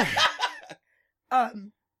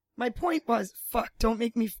 My point was, fuck, don't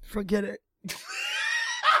make me forget it.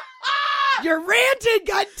 You're ranting,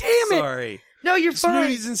 god damn it. Sorry. No, you're This fine.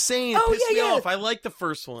 movie's insane. It pissed me off. I like the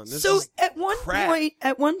first one. This so is at one crap.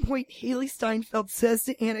 point, Haley Steinfeld says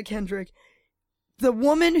to Anna Kendrick, the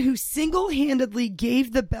woman who single-handedly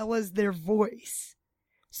gave the Bellas their voice.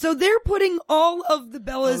 So they're putting all of the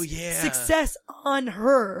Bellas' success on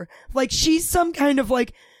her. Like she's some kind of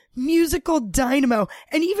like musical dynamo.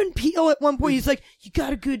 And even Peele at one point, he's like, you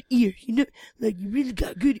got a good ear. You know, like you really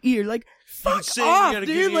got a good ear. Like, fuck off, you got a dude.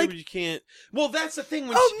 good ear, Like, but you can't. Well, that's the thing.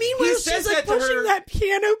 When meanwhile, he she's says like that to pushing her, that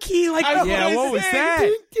piano key. Like, what was that?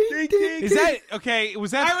 Is that okay?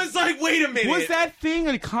 Was that? I was like, wait a minute. Was that thing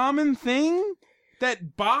a common thing?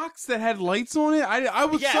 That box that had lights on it? I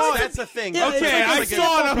was saw that's it. a thing. Yeah, Okay, I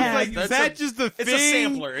saw it. I was like, That's is that just the thing? It's a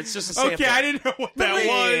sampler. It's just a sampler. Okay, I didn't know what that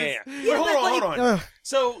was. Yeah. Hold on. Ugh.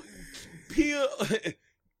 So,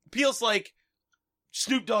 Peele's like,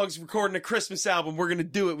 Snoop Dogg's recording a Christmas album. We're gonna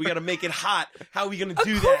do it. We gotta make it hot. How are we gonna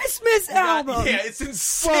do that? Christmas album. Yeah, it's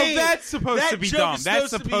insane. Well, that's supposed to be joke dumb. is That's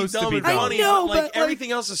supposed to be and dumb. funny, I know, but, like, but, like,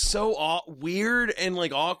 everything else is so weird and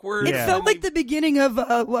like awkward. It felt like the beginning of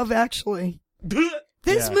Love Actually. This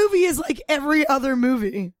Yeah. movie is like every other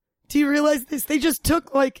movie. Do you realize this? They just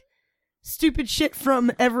took like stupid shit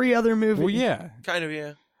from every other movie. Well, yeah. Kind of,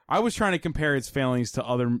 yeah. I was trying to compare its failings to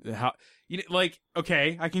other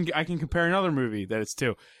okay, I can compare another movie that it's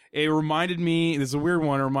to. It reminded me. This is a weird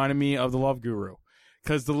one. It reminded me of The Love Guru,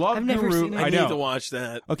 because The Love I've never Guru. seen it. I know. need to watch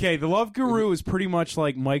that. Okay, The Love Guru is pretty much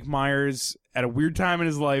like Mike Myers at a weird time in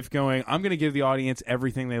his life going, I'm going to give the audience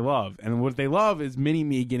everything they love. And what they love is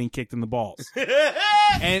Mini-Me getting kicked in the balls.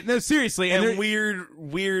 And no, seriously. And they're-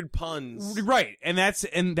 weird puns. Right. And that's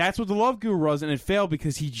what The Love Guru was, and it failed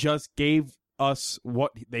because he just gave us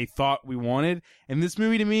what they thought we wanted. And this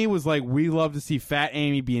movie to me was like, we love to see Fat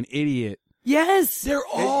Amy be an idiot. Yes, They're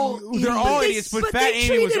all idiots, but Fat they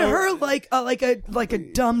Amy was treated her over- like a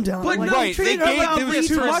dum dum. But like, no, right, treated they her gave- like there was a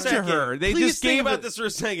too retard. much of her. They Please just think gave about her- this for a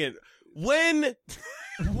second. When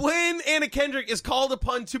Anna Kendrick is called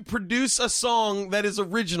upon to produce a song that is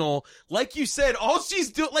original, like you said, all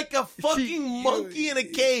she's doing, like a fucking monkey in a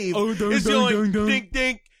cave, is going dink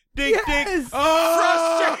dink. Dink, Yes. dink.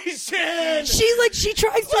 Oh, frustration. She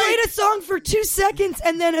tries to write a song for 2 seconds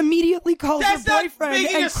and then immediately calls That's her not boyfriend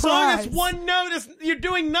making and a song. cries. That's one note. You're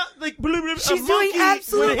doing not like. She's doing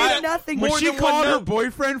absolutely nothing. When More she than one called her note.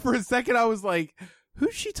 boyfriend for a second, I was like,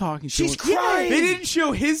 who's she talking to? She's crying. They didn't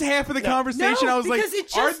show his half of the conversation. No, I was like, because it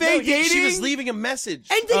just- are they no, dating? She was leaving a message.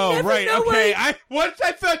 And they Oh, never right. know Okay. where.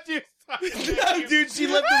 I thought you. No, dude, she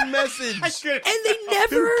left a message. And they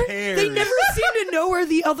never cares? seem to know where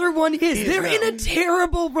the other one is. They're in a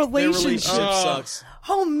terrible Their relationship. relationship sucks.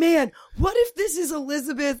 Oh man, what if this is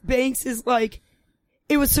Elizabeth Banks is like,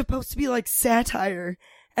 it was supposed to be like satire,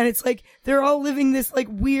 and it's like they're all living this like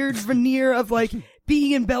weird veneer of like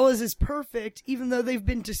being in Bella's is perfect, even though they've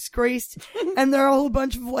been disgraced, and they're all a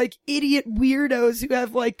bunch of like idiot weirdos who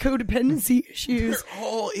have like codependency issues. They're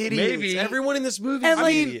all idiots. Maybe. Everyone in this movie And, is an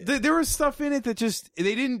like, idiot. There was stuff in it that just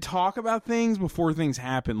they didn't talk about things before things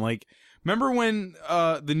happened. Like, remember when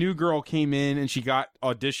the new girl came in and she got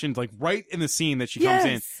auditioned like right in the scene that she comes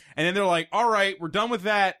in, Yes. and then they're like, "All right, we're done with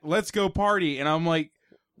that. Let's go party." And I'm like,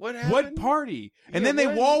 What happened? "What party?" And Yeah, then they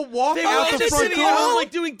what? all walk They out were the just front sitting door. at home,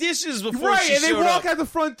 like doing dishes before Right, she and they showed walk up. out the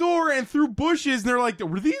front door and through bushes, and they're like,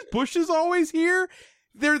 "Were these bushes always here?"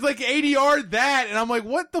 there's like ADR that, and I'm like,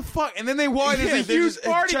 what the fuck? And then they walk, Yeah, there's a there's huge a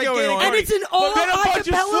party going gigantic on. And it's an all then a bunch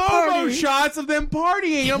of acapella slow-mo party. shots of them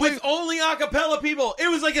partying. And I'm with like, only acapella people. It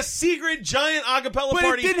was like a secret giant acapella but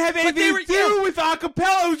party. it didn't have But they anything were- to do with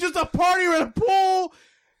acapella. It was just a party around a pool.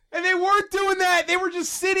 And they weren't doing that. They were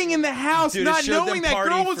just sitting in the house, Dude, it not showed them knowing that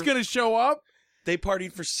girl partying was for- going to show up. They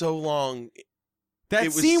partied for so long. That It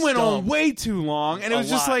was scene went on dumb. way too long, and it A was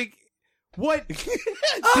just lot. like, what?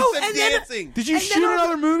 Oh, Them and then- dancing. Did you And then shoot on the-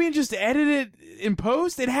 another movie and just edit it in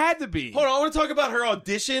post? It had to be. Hold on, I want to talk about her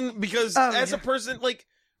audition because Oh, as yeah. a person, like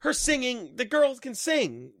her singing, the girl can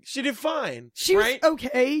sing. She did fine. She was right?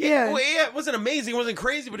 okay, yeah. Well, yeah, it wasn't amazing, it wasn't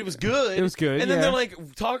crazy, but it was good. It was good, And then yeah. they're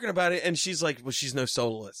like talking about it, and she's like, "Well, she's no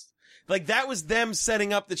soloist." Like that was them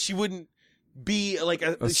setting up that she wouldn't be like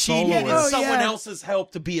A she soloist. needed Oh, someone yeah. else's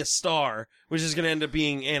help to be a star, which is going to end up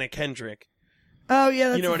being Anna Kendrick. Oh, yeah,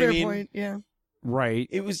 that's You know a what I fair mean? point, yeah. Right.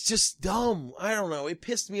 It was just dumb. I don't know. It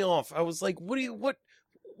pissed me off. I was like, what?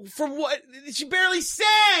 From what? She barely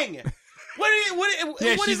sang. What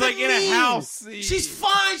Yeah, what she's does like it in a mean? house. She's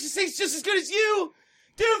fine. She sings just as good as you.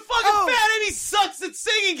 Dude, fucking Oh. Fat Amy sucks at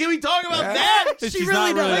singing. Can we talk about Yeah. that? She's She not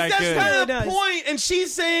really does. really Like that that's good. kind Really of the does. point. And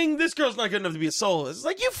she's saying this girl's not good enough to be a soloist. It's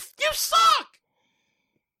like you suck.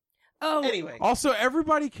 Oh, Anyway, Also,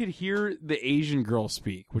 everybody could hear the Asian girl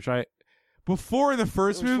speak, which before in the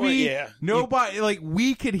first Which one? movie, Yeah. nobody, like,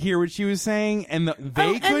 we could hear what she was saying, and they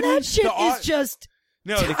couldn't. and that shit The au- is just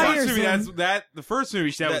No, the first movie, tiresome. the first movie,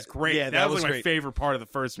 that was great. yeah, that was like my great. favorite part of the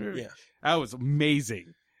first movie. Yeah. That was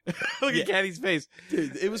amazing. Look Yeah. at Kathy's face.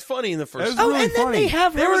 dude, it was funny in the That first. was Oh, really and then funny. they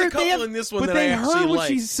have There her. was a they couple have, in this one But that they I actually heard what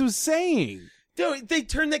liked. she was saying. Dude, they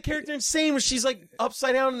turned that character insane where she's like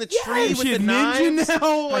upside down in the Yes. tree Is with she the a ninja knives. now?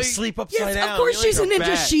 I Like, sleep upside yes, down. of course You're she's a like ninja.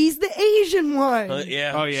 bat. She's the Asian one.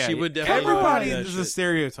 yeah. oh yeah, She would definitely. Everybody do that is a shit.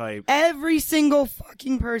 stereotype. Every single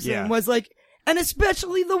fucking person Yeah. was like, and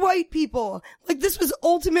especially the white people. Like this was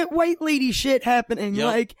ultimate white lady shit happening.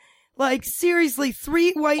 Yep. Like seriously,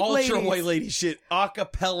 3 white ladies. Ultra white lady shit.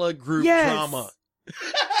 Acapella group Yes. drama.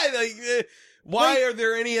 Like, why are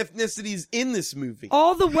there any ethnicities in this movie?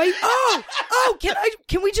 All the white. Oh,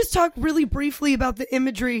 can we just talk really briefly about the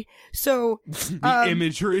imagery? So, The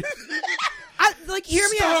imagery. hear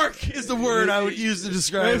me out. Stark is the word I would use to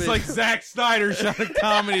describe It's it. like Zack Snyder shot a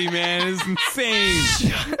comedy, man. It's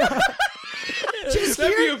insane. Just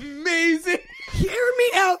That'd hear, be amazing. hear me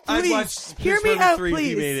out, I'd please. watch Hear Pitch me Perfect out, 3 if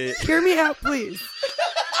you please. made it. Hear me out, please.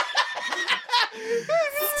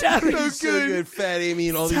 Stop it. It's so good. Fat Amy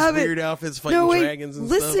and all Stop these it. weird outfits fighting No, wait. dragons and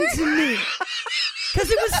Listen stuff. to me. Because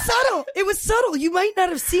it was subtle. It was subtle. You might not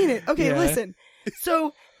have seen it. Okay, Yeah. listen.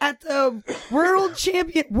 So at the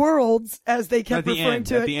Worlds, as they kept At the referring end,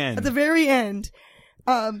 to at it, the end. at the very end,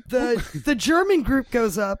 the German group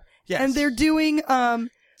goes up, Yes. and they're doing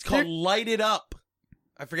It's called Light It Up.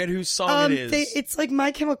 I forget whose song it is. it's like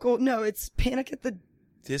My Chemical. No, it's Panic at the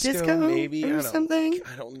Disco maybe or I don't, something.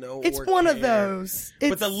 I don't know. It's or one of care. those.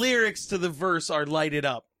 But It's, the lyrics to the verse are "Light It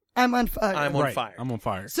Up." I'm on fire. I'm on Right. fire. I'm on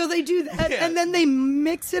fire. So they do that, Yeah. and then they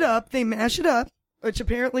mix it up. They mash it up, which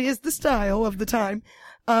apparently is the style of the time.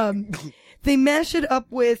 They mash it up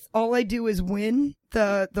with "All I Do Is Win,"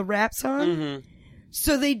 the rap song. Mm-hmm.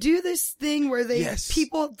 So they do this thing where Yes.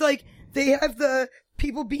 people like they have the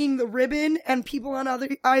people being the ribbon and people on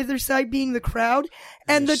either side being the crowd,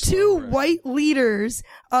 and the two white leaders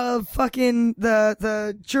of fucking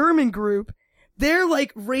the German group. They're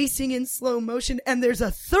like racing in slow motion, and there's a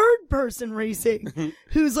third person racing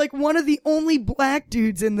who's like one of the only black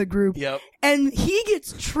dudes in the group. Yep. And he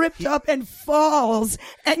gets tripped up and falls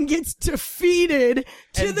and gets defeated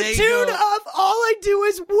to And the they tune go- of "All I Do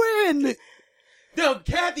Is Win." No,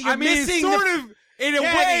 Kathy, you're I mean, missing sort the... of, in a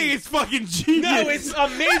Kathy. way, it's fucking genius. No, it's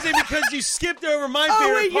amazing because you skipped over my Oh,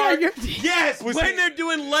 favorite wait, yeah, part. you're- Yes, Was when it- they're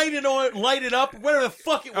doing light it up, whatever the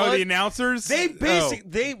fuck it was. Oh, the announcers? They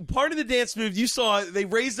basically, part of the dance move you saw, they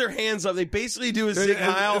raise their hands up. They basically do a Sig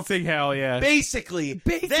Heil. Sig Heil, yeah. Basically.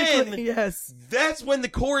 Basically, Then, yes. that's when the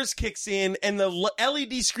chorus kicks in and the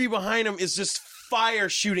LED screen behind them is just fire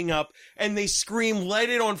shooting up and they scream "Light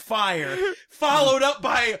It on Fire," followed up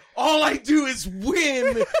by "All I Do Is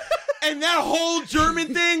Win." And that whole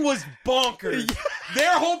German thing was bonkers.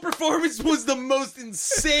 Their whole performance was the most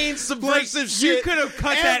insane, subversive shit. You could have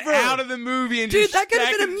cut ever. that out of the movie and Dude, just that could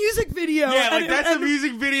have been a music video. Yeah, like And- that's a and-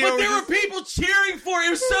 music video. But there just- were people cheering for it. It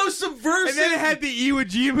was so subversive. And then it had the Iwo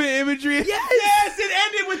Jima imagery. Yes, it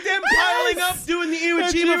ended with them piling up doing the Iwo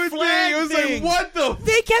That Jima Jima flag thing. It was thing. like, what the?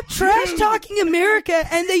 They kept trash talking America,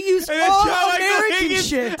 and they used And then all John Michael American Higgins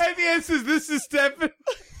shit. at the end says, "This is Stephen."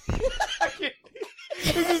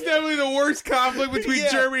 This is definitely probably the worst conflict between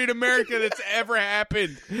Yeah. Germany and America that's ever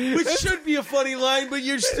happened. Which should be a funny line, but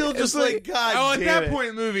you're still just like, God oh, at damn that it. point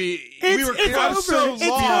in the movie, It's I'm over. so It's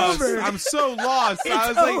lost. over. I'm so lost. I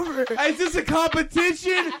was over. like, is this a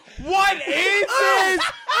competition? What is this?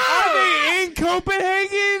 Are they in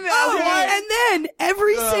Copenhagen? Oh, What? and then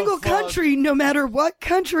every single fuck. country, no matter what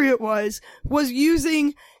country it was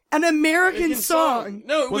using an American song.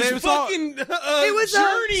 No, it Well, was they was all- fucking It was,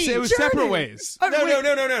 Journey. it was Journey. separate ways. Oh, no, wait,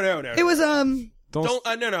 no. It was Don't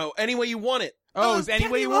no. Any way you want it. Oh, it was any way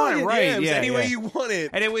Kenny you want it, Loggins. right? Yeah, it was any way yeah. you want it.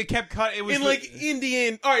 And it kept cut. It was In like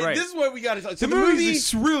Indian. All right, Right. this is what we got to talk. So the the movie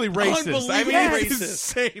movie's really racist. I mean, unbelievably it's racist.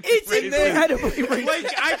 insane. It's racist. incredibly racist.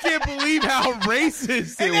 Like, I can't believe how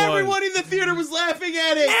racist And it everyone in the theater was laughing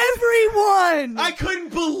at it. Everyone. I couldn't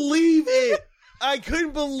believe it. I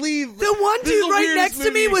couldn't believe The one This is dude the right weirdest next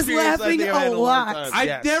to me movie was experience I laughing think I've had a in long lot. time. I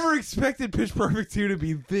Yes. never expected Pitch Perfect 2 to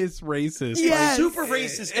be this racist. Yes. Super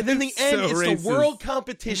racist, and then the It's end, so it's racist. the world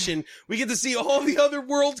competition. We get to see all the other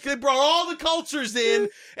worlds. They brought all the cultures in,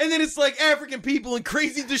 and then it's like African people and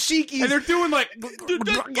crazy dashikis. And they're doing like, yeah, like,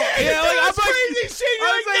 I'm like, crazy shit. You're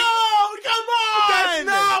I was like, no, come on, that's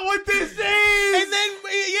not what this is.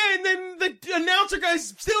 And then the announcer guy's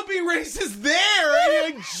still being racist there. And you're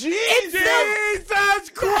like, Jesus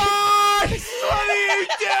Christ, what are you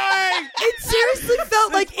doing? It seriously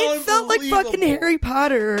felt like fucking unbelievable. Harry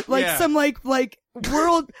Potter, like Yeah. some like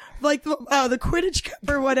world like the Quidditch Cup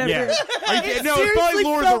or whatever. Yeah. It No, it felt seriously like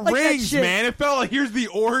Lord felt of the like that Rings, shit. man. It felt like here's the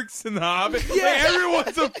orcs and the hobbit. Yeah. Like,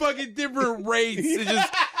 everyone's a fucking different race. It's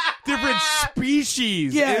just different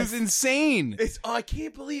species. Yes. It was insane. I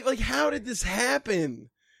can't believe, like, how did this happen?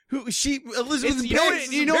 Elizabeth You know Banks what?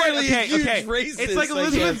 is You know what? apparently a Okay, huge okay. racist. It's like I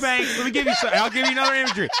Elizabeth guess. Banks. Let me give you. I'll give you another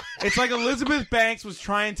imagery. It's like Elizabeth Banks was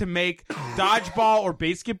trying to make dodgeball or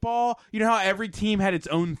basketball. You know how every team had its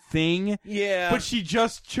own thing. Yeah. But she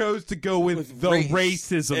just chose to go with the race.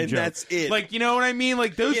 racism And joke. that's it. Like, you know what I mean?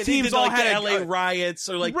 Like those Yeah, they teams did, all like, had the LA riots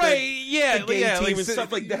or like right, the yeah, gay yeah, team like, and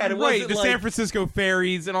stuff like that. It right, wasn't the like, San Francisco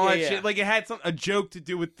Ferries and all Yeah, that yeah. shit. Like it had a joke to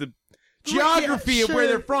do with the geography yeah, of where sure.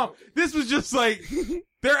 they're from. This was just like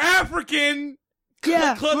they're African.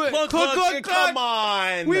 Yeah. Come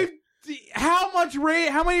on.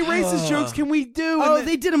 How many racist jokes can we do? Oh, And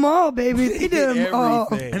they did them all, baby. They did them all.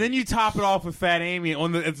 Everything. and then you top it off with Fat Amy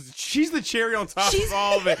she's the cherry on top She's- of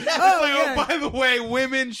all of it. It's Oh, like, yeah. oh, by the way,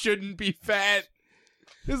 women shouldn't be fat.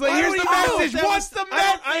 It's like, Why here's don't the we- message. that What's was- the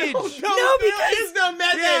I don't message? know. No, There because- is no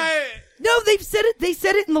message. Yeah, No, they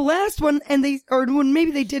said it in the last one, and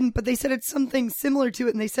maybe they didn't, but they said it's something similar to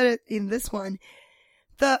it, and they said it in this one.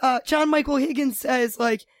 The John Michael Higgins says,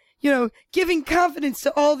 like, giving confidence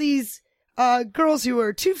to all these girls who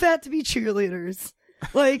are too fat to be cheerleaders,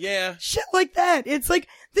 like, Yeah. shit like that. It's like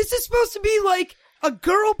this is supposed to be like a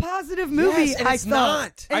girl positive movie. Yes, and I it's thought.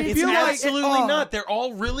 not. And It's it's not at absolutely all. not. They're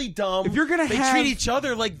all really dumb. If you're gonna they have- treat each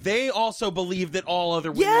other like they also believe that all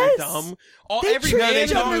other women Yes. are dumb. They Every treat man each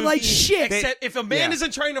in the other movie- like shit. Except if a man Yeah.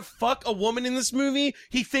 isn't trying to fuck a woman in this movie,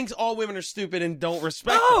 he thinks all women are stupid and don't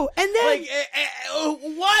respect Oh, them. and then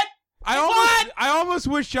Like, what? I almost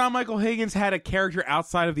wish John Michael Higgins had a character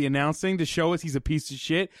outside of the announcing to show us he's a piece of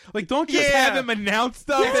shit. Like, don't just Yeah. have him announce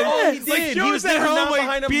stuff. That's and, all he like, did. show He us was at never home, not like,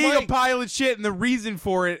 behind a being a mic. pile of shit and the reason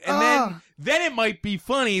for it. And then it might be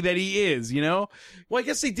funny that he is, you know? Well, I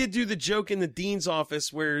guess they did do the joke in the dean's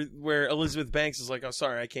office where Elizabeth Banks is like, "Oh,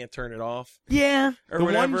 sorry, I can't turn it off." yeah. Or The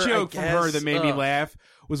whatever, one I joke from her guess. that made me Ugh. laugh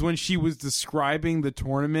was when she was describing the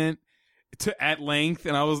tournament at length,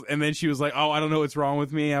 and then she was like, "Oh, I don't know what's wrong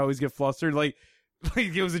with me. I always get flustered." Like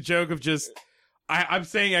it was a joke of just I'm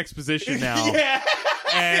saying exposition now, Yeah.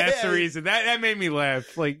 and that's the Yeah. reason that made me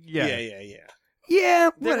laugh. Like, yeah, Yeah,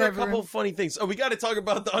 There were a whatever. couple of funny things. Oh, we got to talk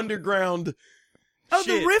about the underground. Oh,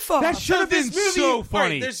 shit. the riff off. That should have been this movie, so all right,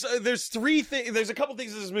 funny. there's three things. There's a couple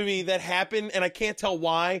things in this movie that happen, and I can't tell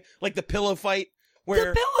why. Like the pillow fight, where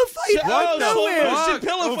The pillow fight out of nowhere. Slow motion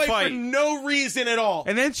pillow Pillow fight fight. for no reason at all.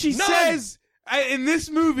 And then she None. says, in this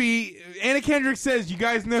movie, Anna Kendrick says, "You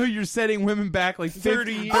guys know you're setting women back like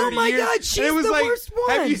 30 years." Oh my God, she's and it was the like, worst one.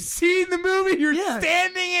 Have you seen the movie? You're Yeah.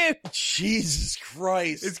 standing in. Jesus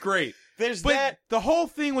Christ! It's great. There's But that. the whole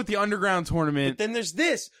thing with the underground tournament. Then there's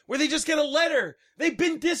this, where they just get a letter. They've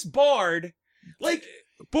been disbarred. Like,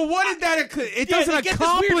 But what did that? It yeah, doesn't they get this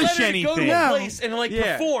weird accomplish letter to anything. go to a No. place and like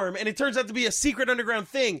Yeah. perform, and it turns out to be a secret underground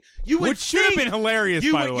thing. You would Which should have think- been hilarious,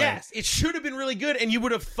 You by would, the way. yes, it should have been really good, and you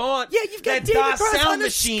would have thought, Yeah, you've got that David Das Cross Sound on a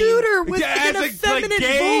Machine- scooter with Yeah, an as a, effeminate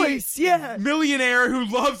gay voice. Yeah. millionaire who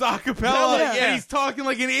loves acapella, Yeah. and he's talking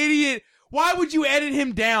like an idiot. Why would you edit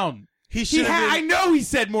him down? He should have I been. know he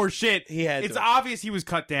said more shit. He had It's to. obvious he was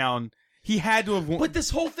cut down. He had to have won. But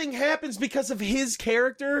this whole thing happens because of his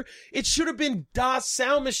character. It should have been Das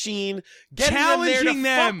Sound Machine getting challenging them there to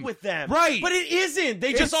them. fuck with them. Right. But it isn't.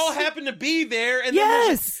 They just It's- all happen to be there. And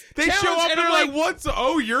Yes. they challenge, show up and and they're I'm like, "What's?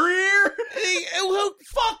 Oh, you're here." well,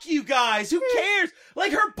 fuck you guys. Who cares?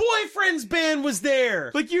 Like, her boyfriend's band was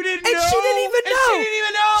there. Like you didn't And know. she didn't even And know. she didn't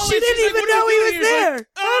even know. She And she's didn't like, even "What are know you he was doing here?" there. He's like,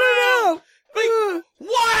 I don't know. Like,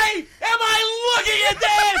 why am I looking at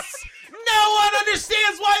this? No one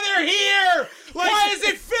understands why they're here. Why is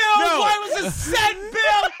it filmed? No. Why was the set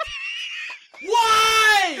built?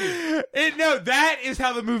 Why? No, that is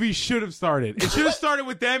how the movie should have started. It should have started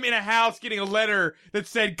with them in a house getting a letter that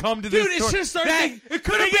said, "Come to this." Dude, it store." should have started. It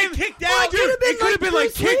could have been kicked Well, out. it could have been It could have been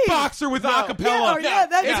like Bruce Lee. Kickboxer with No. acapella. Yeah,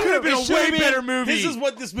 that it too. could have been It a should way have been- better movie. This is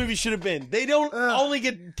what this movie should have been. They don't only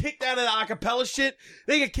get kicked out of the acapella shit.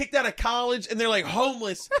 They get kicked out of college and they're like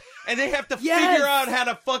homeless and they have to Yes. figure out how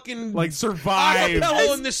to fucking like survive.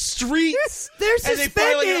 acapella in the streets. They're And they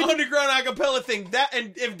find like an suspended. underground acapella thing. That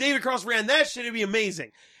and if David Cross ran that shit, it'd be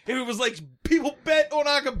amazing. If it was like people bet on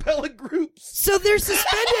acapella groups, So they're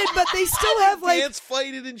suspended, but they still have like dance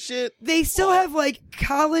fighting and shit. they still have like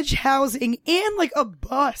college housing and like a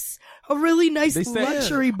bus, a really nice They say-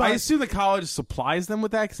 luxury I bus. assume the college supplies them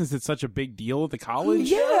with that since it's such a big deal at the college.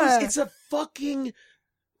 Yeah. It's a fucking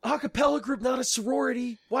acapella group, not a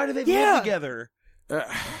sorority. Why do they Yeah. live together?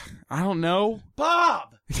 I don't know.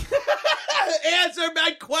 Bob, answer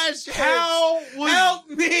my question. How was Help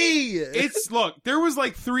me? Look, there was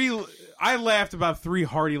like I laughed about 3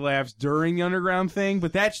 hearty laughs during the underground thing,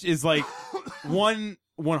 but that is like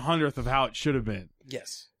 1/100th of how it should have been.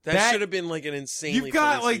 Yes, That- that should have been like an insanely. You've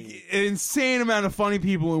got funny like scene. an insane amount of funny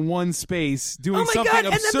people in one space doing Oh my something god!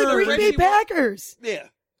 And absurd. then the Green Bay Reggie Wa- Packers. yeah,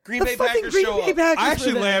 Green The Bay fucking Packers Green show Bay up. Packers. I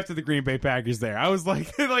actually were there. laughed at the Green Bay Packers there. I was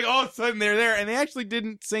like, like all of a sudden they're there, and they actually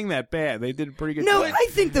didn't sing that bad. They did a pretty good No, job. I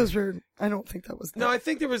think those were. I don't think that was. No, I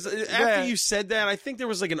think there was after Yeah. you said that. I think there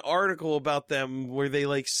was like an article about them where they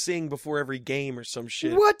like sing before every game or some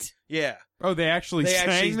shit. What? Yeah, Oh, they actually they sang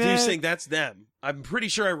actually that? do sing. That's them. I'm pretty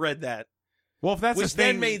sure I read that, Well, if that's which the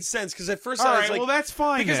thing, then made sense because at first all I right, was like, well, that's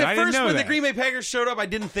fine. because then. at I didn't first know when that. the Green Bay Packers showed up, I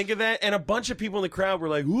didn't think of that, and a bunch of people in the crowd were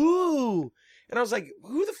like, "Ooh." And I was like,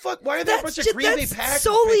 "Who the fuck? Why are there a bunch of Green Bay that's Packers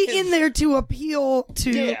solely fans?" in there to appeal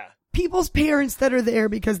to Yeah. people's parents that are there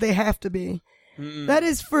because they have to be. Mm-mm. That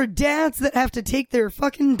is for dads that have to take their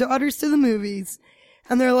fucking daughters to the movies,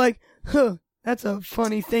 and they're like, "Huh, that's a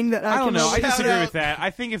funny thing that I, I don't can." know. I Shout disagree out. with that. I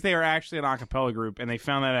think if they are actually an acapella group and they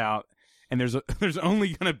found that out, and there's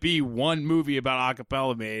only going to be one movie about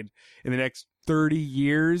acapella made in the next 30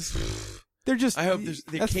 years, they're just. I hope there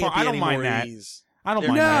that's can't fine. be I don't any mind more that. of these. I don't There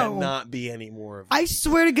mind No. that. cannot be any more of. I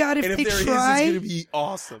swear to God, if and if they there is, try, it's going to be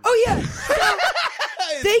awesome. oh yeah, so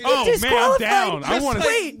they get Oh, man, I'm disqualified. down. I Just wanna- like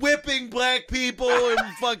Wait, whipping black people and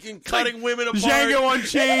fucking cutting women apart. Django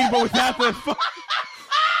Unchained, but without the.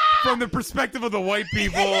 From the perspective of the white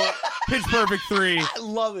people, Pitch Perfect 3. I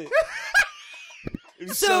love it.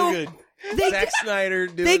 It's So, so good. they Zack get- Snyder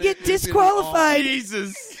doing they it. get It's gonna be disqualified.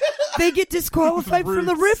 Jesus. they get disqualified from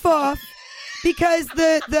the Brutes. riff-off because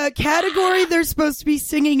the category they're supposed to be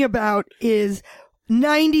singing about is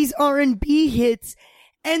 90s R&B hits,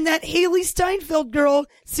 and that Haley Steinfeld girl,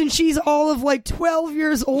 since she's all of like 12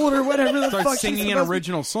 years old or whatever the fuck Starts she's singing an supposed to-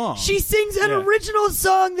 original song. She sings an Yeah. original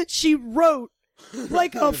song that she wrote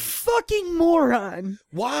like a fucking moron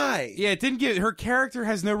Why? Yeah, it didn't get her character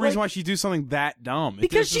has no reason why she'd do something that dumb. It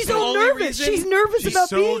because just- she's the so only nervous. reason- She's nervous she's about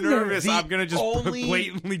so being nervous. there. I'm gonna just only-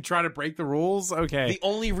 blatantly try to break the rules. Okay, The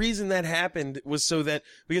only reason that happened was so that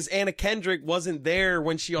because Anna Kendrick wasn't there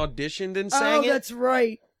when she auditioned and sang Oh, it. that's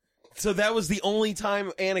right. So that was the only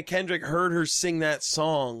time Anna Kendrick heard her sing that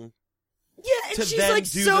song. Yeah, and To she's then like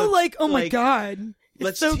do so the, like, oh my like, god, it's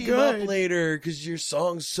Let's so team good. up later because your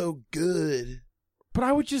song's so good. but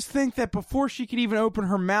I would just think that before she could even open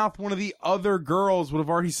her mouth, one of the other girls would have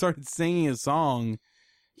already started singing a song.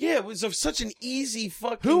 Yeah, it was such an easy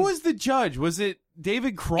fucking. Who was the judge? Was it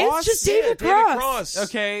David Cross? It's just Yeah, David David Cross. Cross.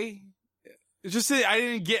 Okay. It's just that I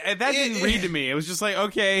didn't get that didn't read to me. It was just like,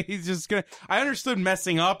 okay, he's just gonna. I understood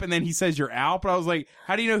messing up, and then he says you're out, but I was like,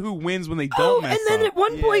 how do you know who wins when they don't Oh, mess and then up? at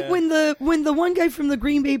one point Yeah. when the one guy from the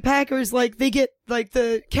Green Bay Packers, like they get like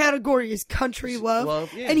the category is country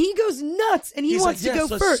love, yeah. and he goes nuts and he He's wants like, to yes,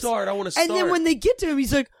 go let's first. start. I want to And start. then when they get to him,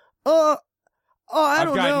 he's like, I I've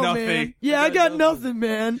don't got know, nothing. man. Yeah, I got nothing,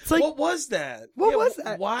 man. It's like what was that? What Yeah, was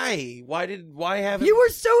that? Why? Why have it? you were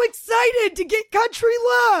so excited to get country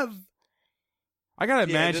love. I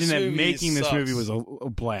gotta Yeah, imagine this that movie making this sucks. movie was a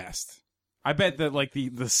blast. I bet that like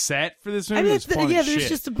the set for this I movie mean, was fun yeah, as there's shit.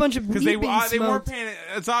 just a bunch of Because weed they being weren't smoked. paying.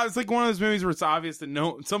 It's like one of those movies where it's obvious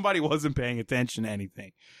that somebody wasn't paying attention to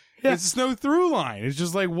anything. Yeah. It's no through line. It's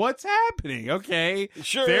just like, what's happening? Okay,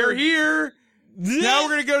 Sure. they're here. Now we're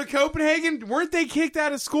gonna go to Copenhagen. Weren't they kicked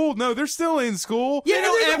out of school? No, they're still in school. Yeah, They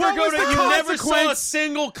don't and then ever what go was to. the You never saw a consequence?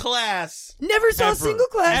 single class. Never saw Ever. a single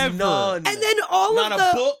class. Ever. None. And then all Not of a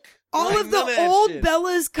the book. all Like, of none the that old shit.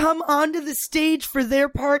 Bellas come onto the stage for their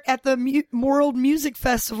part at the World Music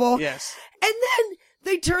Festival. Yes. And then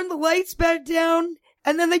they turn the lights back down,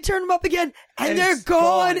 and then they turn them up again, and And they're it's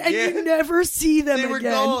gone, gone, and yeah. you never see them They again. were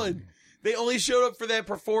gone. They only showed up for that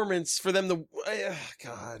performance for them to.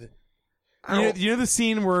 God. You know the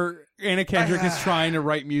scene where Anna Kendrick is trying to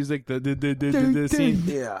write music. The scene.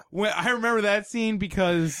 Yeah. When I remember that scene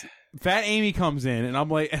because Fat Amy comes in, and I'm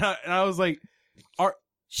like, and I was like,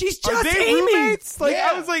 She's are just they Amy. roommates? Like, Yeah.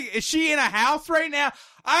 I was like, is she in a house right now?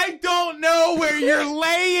 I don't know where you're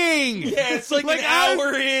laying. Yeah, it's like, an I was-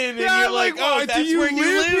 hour in, and Yeah, you're like, oh, do that's you where you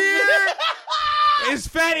live live? here? Is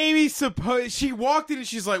Fat Amy supposed? She walked in and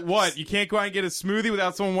she's like, "What? You can't go out and get a smoothie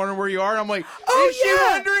without someone wondering where you are." I'm like, Oh, "Is she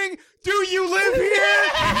yeah. wondering? Do you live here?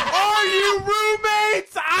 Are you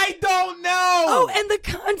roommates? I don't know." Oh, and the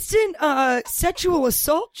constant sexual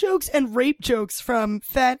assault jokes and rape jokes from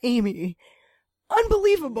Fat Amy.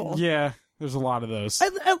 Unbelievable. yeah, there's a lot of those.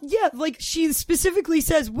 Yeah, like she specifically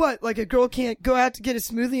says, what? Like a girl can't go out to get a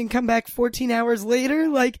smoothie and come back 14 hours later?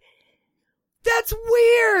 Like, that's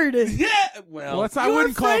weird. Yeah. Well, I your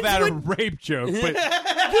wouldn't call friends that a would- rape joke, but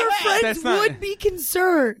Your friends That's not- would be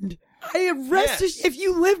concerned. Yes. If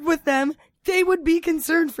you lived with them, they would be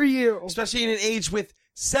concerned for you. especially in an age with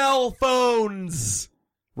cell phones.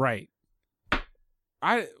 right.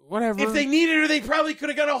 Whatever. If they needed her, they probably could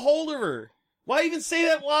have got a hold of her. Why even say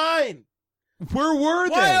that line? where were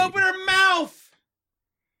they? Why open her mouth?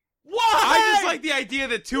 Why? I just like the idea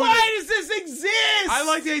that two. Why does this exist? I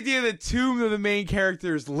like the idea that two of the main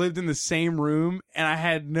characters lived in the same room, and I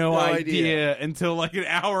had no idea until like an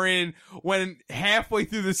hour in, when halfway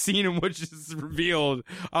through the scene in which it's revealed,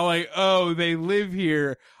 I'm like, oh, they live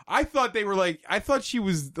here. I thought I thought she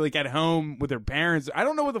was like at home with her parents. I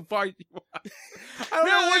don't know what the fuck. I don't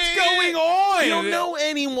know what's going on. You don't know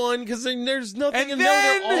anyone because there's nothing And to then know.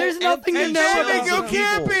 They're all there's nothing to And know then about they go them.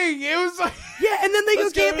 camping. It was like, Yeah, and then they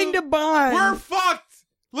Let's go camping go. to Bond. we're fucked.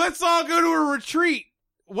 Let's all go to a retreat.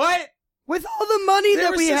 What? with all the money There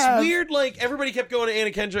that was we this have. weird, like, everybody kept going to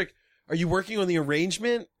Anna Kendrick, are you working on the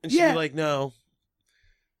arrangement? And she'd Yeah. be like, no.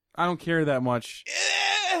 I don't care that much.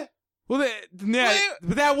 Eh, Well, but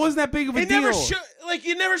that wasn't that big of a it deal.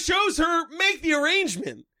 never shows her make the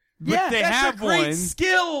arrangement. But Yeah, they That's have a great one.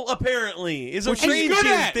 skill, apparently, is Well, she's arranging good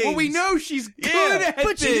at. things. Well, we know she's good Yeah, at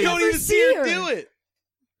but this. you You don't never even see see her her. do it.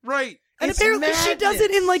 Right. and It's apparently she does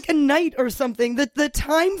it in madness. like a night or something. The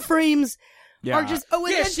time frames Yeah. are just and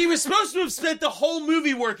Yeah, then, she was supposed to have spent the whole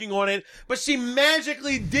movie working on it, but she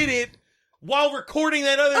magically did it while recording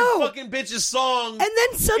that other Oh. fucking bitch's song. and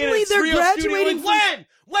then suddenly in a they're real graduating. studio. Like,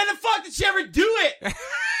 when the fuck did she ever do it?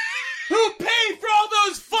 Who paid for all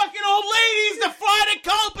those fucking old ladies to fly to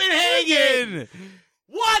Copenhagen?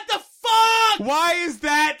 What the fuck? Why is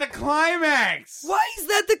that the climax? Why is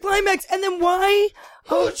that the climax? And then why?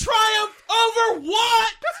 Who triumphed over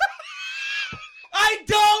what? I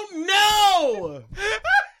don't know.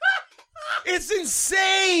 It's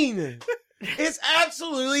insane. It's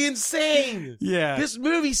absolutely insane. Yeah. This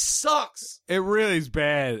movie sucks. It really is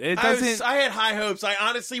bad. It I doesn't. had high hopes. I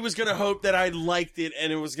honestly was going to hope that I liked it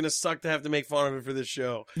and it was going to suck to have to make fun of it for this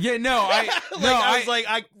show. Yeah. No. I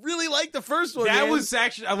I really liked the first one. That man. was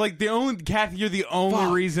actually like the only Kathy. You're the only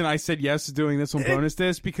Fuck. reason I said yes to doing this on bonus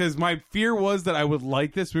disc, because my fear was that I would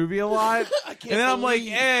like this movie a lot, I can't and then I'm like,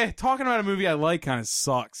 believe- talking about a movie I like kind of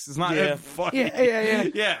sucks. It's not Yeah. funny. Yeah.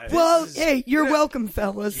 Yeah. Well, hey, you're welcome,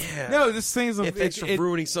 fellas. Yeah. No, this thing's Yeah, thanks for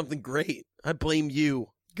ruining something great. I blame you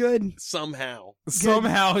Good. somehow.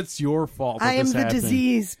 somehow it's your fault. that I am this the happened.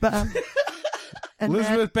 disease, Bob. And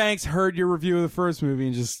Elizabeth Banks heard your review of the first movie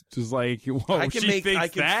and just was like, "Whoa, I can she thinks I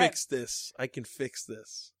can that?" fix this. I can fix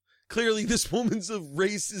this. Clearly, this woman's a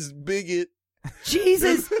racist bigot.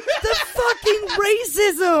 Jesus, the fucking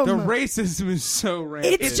racism. The racism is so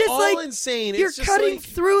rampant. It's just all like insane. you're It's just cutting like,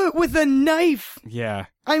 through it with a knife. yeah.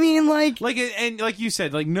 I mean, like, And like you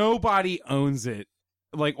said, like nobody owns it,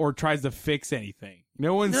 like, or tries to fix anything.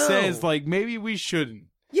 No one No. says like maybe we shouldn't.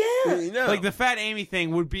 yeah. no. Like the Fat Amy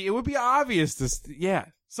thing would be obvious to yeah.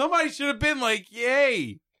 Somebody should have been like,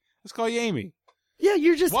 "Yay, let's call you Amy." Yeah,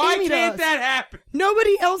 you're just Why Amy to can't us. that happen?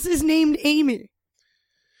 Nobody else is named Amy.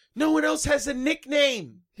 no one else has a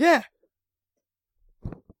nickname. Yeah.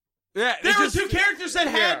 Yeah, There were two characters that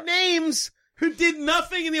had names who did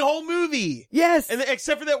nothing in the whole movie. Yes. And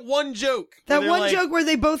except for that one joke. That where one they're like, joke where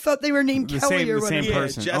they both thought they were named Kelly or the whatever. same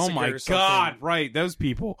person. Jessica Oh my or something. God! Right, those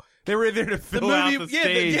people. They were there to The fill out movie, the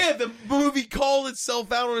stage. the movie called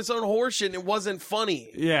itself out on its own horseshit, and it wasn't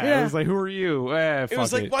funny. Yeah, it was like, who are you? It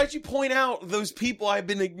was like, why'd you point out those people I've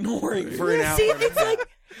been ignoring for an hour? See, it's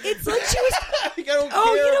like she was. Like, I don't Oh,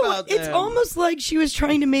 care you know, about it's them. almost like she was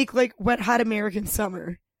trying to make like Wet Hot American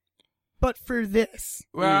Summer, but for this.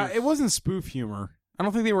 Well, it wasn't spoof humor. I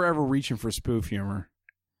don't think they were ever reaching for spoof humor.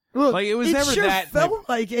 Look, Like, it was never sure that felt type-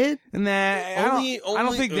 like it. Nah, I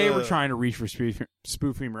don't think they were ugh. trying to reach for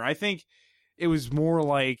spoof humor. I think it was more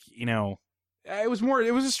like,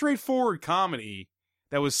 it was a straightforward comedy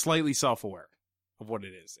that was slightly self-aware of what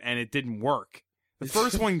it is, and it didn't work. The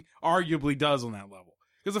first one arguably does on that level.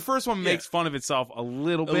 Because the first one makes fun of itself a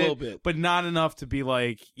little bit, but not enough to be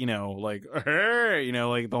like, like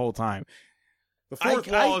the whole time. The fourth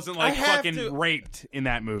wall isn't like fucking raped in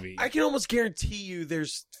that movie. I can almost guarantee you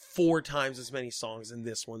there's 4 times as many songs in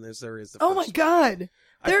this one as there is the first Oh my God.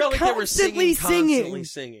 I They're felt like they were constantly constantly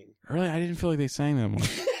singing. Really? I didn't feel like they sang that much. What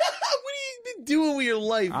have you been doing with your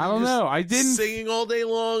life? I You don't just know. I didn't. singing all day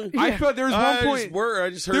long. I felt there was one point. I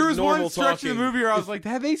just heard There was normal one stretch talking. in the movie where I was like,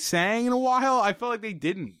 have they sang in a while? I felt like they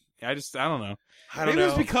didn't. I don't know. I don't Maybe know. it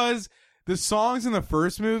was because the songs in the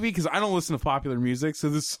first movie, because I don't listen to popular music, so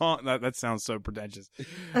the song, that sounds so pretentious.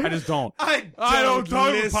 I just don't. I don't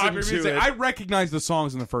talk listen popular to music. it. I recognize the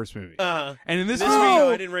songs in the first movie. And in this this movie, video,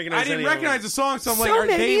 I didn't recognize I didn't any of recognize them. the songs, so I'm like, So are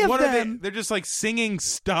many they, of what are they? them. They're just like singing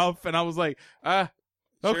stuff, and I was like,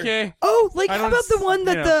 okay. Oh, like I how don't about the s- one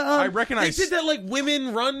that you know, the I They recognize. did that like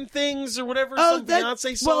women run things or whatever. oh Some that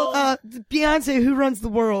Beyonce song. well Beyonce Who Runs the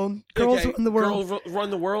World, Girls Okay, Run the World. Girls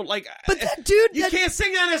Run the World. Like, But that dude, you can't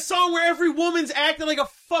sing that in a song where every woman's acting like a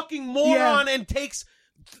fucking moron and takes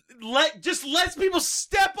lets people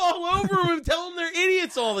step all over them and tell them they're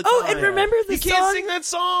idiots all the time. Oh, and remember the you song? can't sing that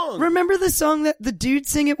song. Remember the song that the dudes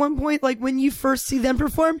sing at one point, like when you first see them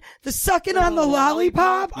perform, the sucking on the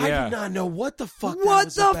lollipop? I Yeah. do not know what the fuck. What that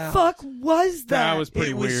was the about. fuck was that? That was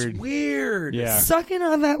pretty It was weird. weird. Yeah. Sucking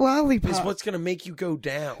on that lollipop. Is what's gonna make you go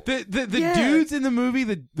down. The Yeah. dudes in the movie,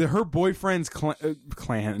 her boyfriend's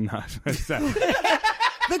clan, not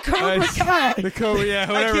the Cobra Kai. the yeah,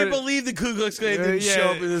 I whatever. can't believe the Ku Klux Klan didn't yeah. show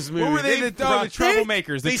up in this movie. What were they? The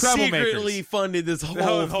troublemakers. They The troublemakers. secretly funded this The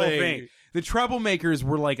whole whole thing. The troublemakers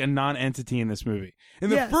were like a non-entity in this movie. In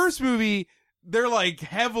the Yes. first movie, they're like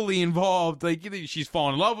heavily involved. Like she's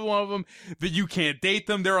falling in love with one of them. That you can't date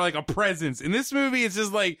them. They're like a presence. In this movie, it's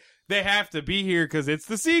just like they have to be here because it's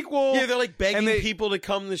the sequel. Yeah, they're like begging And they- people to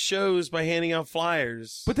come to shows by handing out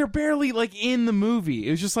flyers. But they're barely like in the movie.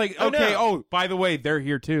 It was just like, Oh, okay, no. oh, by the way, they're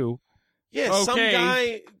here too. yeah, some okay.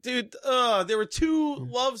 guy, dude. There were 2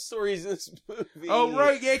 love stories in this movie. Oh,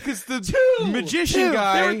 right, yeah, because the Two. magician Two.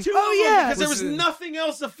 guy. There were 2 Oh, of them yeah. because there was Was it- nothing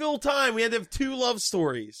else to fill time. We had to have 2 love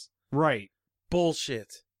stories. Right.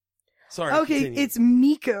 Bullshit. Sorry. Okay, continue. it's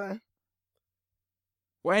Mika.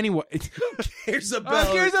 Well, anyway. Who cares about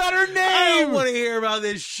Who cares about her name? I don't want to hear about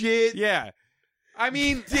this shit. Yeah. I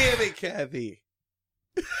mean, Damn it, Kathy.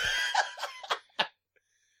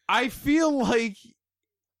 I feel like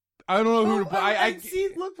I don't know who to. I see.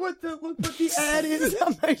 Look what the ad is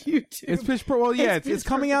on my YouTube. it's Pitch Perfect. Well, yeah, It's it's Pitch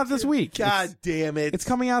coming out this Perfect week. God damn it. It's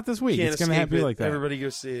coming out this week. Can't It's going to escape be it. like that. Everybody go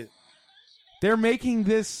see it. They're making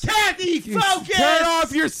this. Kathy, focus! Turn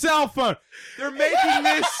off your cell phone. They're making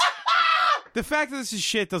this. The fact that this is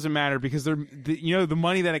shit doesn't matter because the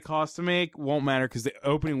money that it costs to make won't matter because the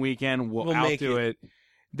opening weekend will We'll make outdo it.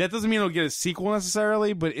 That doesn't mean it'll get a sequel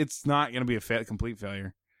necessarily, but it's not going to be a complete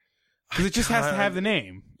failure because it just has to have the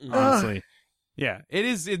name. Honestly, yeah, it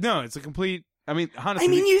is. It's a complete. I mean, honestly,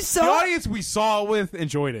 I mean, you the saw. audience we saw it with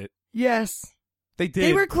enjoyed it. Yes, They did.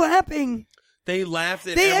 they were clapping. They laughed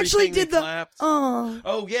at They everything. actually did they the. clapped. Oh,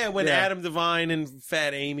 Oh yeah, when Yeah. Adam Devine and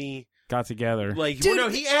Fat Amy, got together. like, Dude, well,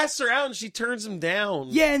 no, he asks her out and she turns him down.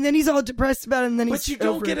 yeah, and then he's all depressed about it, and then he's but you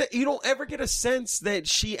don't over get it. you don't ever get a sense that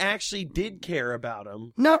she actually did care about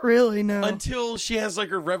him Not really, no. until she has like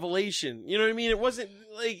her revelation. You know what I mean? It wasn't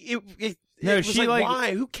like it No, was she, like, like-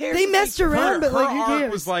 why? Who cares? They if messed her around, but like, who arc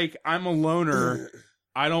cares? was like, I'm a loner.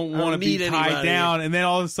 I don't I want to don't be need tied anybody. down. And then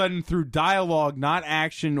all of a sudden, through dialogue, not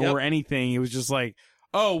action Yep. or anything, it was just like,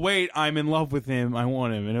 oh, wait, I'm in love with him. I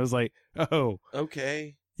want him. And it was like, oh,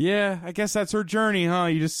 Okay. yeah, I guess that's her journey, huh?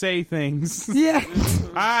 You just say things. yeah.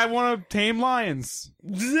 I want to tame lions.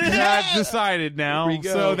 I've decided now. There we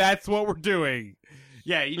go. So that's what we're doing.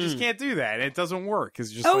 Yeah, you just can't do that. It doesn't work.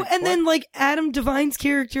 It's just Oh, like, and what? then like Adam Devine's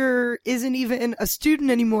character isn't even a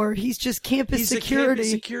student anymore. He's just campus He's security. A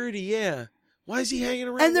campus security, yeah. Why is he hanging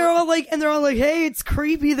around? And they're all like, hey, it's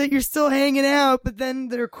creepy that you're still hanging out, but then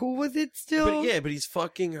they're cool with it still. But he's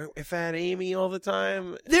fucking Fat Amy all the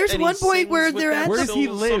time. There's and one he point sings where with they're that at Where does he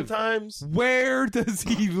solo live? Sometimes. Where does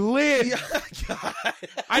he live? God.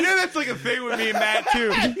 I know that's like a thing with me and Matt too.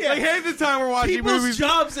 Like half the time we're watching People's movies.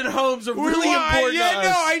 jobs and homes are we're really wa- important. Yeah, to us.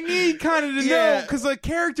 no, I need kind of to know Yeah. because a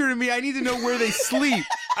character to me, I need to know where they sleep.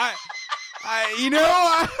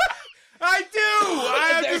 I do.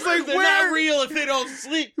 I'm just like, they're where? not real if they don't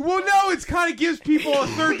sleep. Well, no, it's kind of gives people a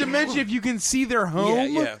third dimension if you can see their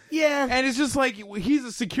home. Yeah. And it's just like he's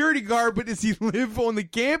a security guard, but does he live on the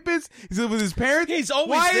campus? Does he live with his parents? He's always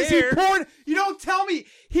Why is he there. porn? You don't tell me.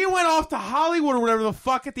 He went off to Hollywood or whatever the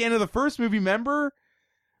fuck at the end of the first movie.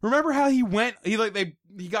 Remember how he went?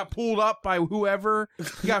 He got pulled up by whoever.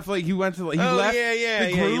 He got like he went to like he left.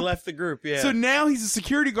 the group. He left the group. Yeah. So now he's a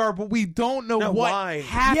security guard, but we don't know No, what why?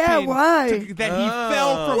 happened. Yeah, why? That he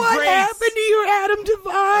fell from What grace. happened to your Adam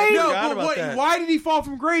Devine? No, forgot but about that. why did he fall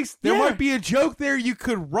from grace? There Yeah. might be a joke there you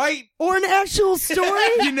could write. Or an actual story?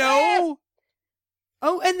 You know.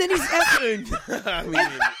 Oh, and then he's I mean,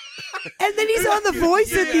 and then he's on The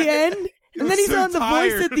Voice at the end. And then he's so on The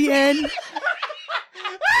tired. Voice at the end.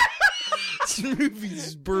 this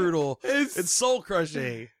movie's brutal. It's soul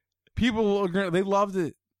crushing. People, they loved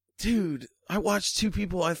it. Dude, I watched two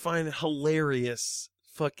people I find hilarious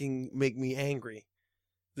fucking make me angry.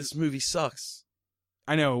 This movie sucks.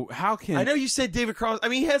 I know. How can I know you said David Cross. I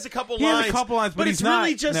mean, he has a couple he lines. has a couple lines, but it's he's not.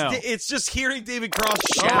 really just No. it's just hearing David Cross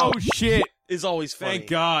shout Oh shit! is always funny. Thank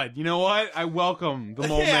God. You know what? I welcome the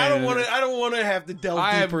moment. Yeah, I don't want to have to delve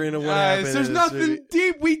deeper into what happened. There's in this nothing movie.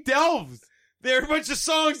 deep. We delved. There are a bunch of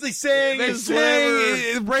songs they sang. They is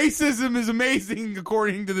say whatever. racism is amazing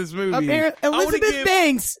according to this movie. Elizabeth give-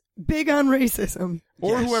 Banks, big on racism.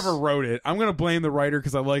 Or Yes. whoever wrote it. I'm gonna blame the writer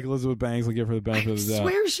because I like Elizabeth Banks. I'll give her the benefit I of the doubt.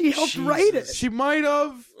 swear she helped Jesus. write it. She might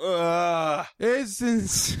have.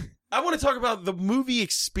 It's I want to talk about the movie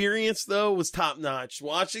experience, though, was top notch.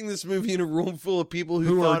 Watching this movie in a room full of people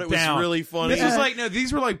who are thought it was down. really funny. This was like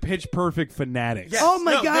these were like Pitch Perfect fanatics. Yes. Oh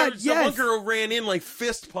my No, God, the one yes. girl ran in like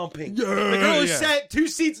fist pumping. Yeah, The girl who yeah. sat 2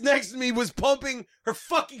 seats next to me was pumping her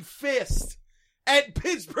fucking fist at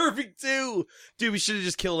Pitch Perfect 2. Dude, we should have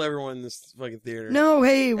just killed everyone in this fucking theater. No,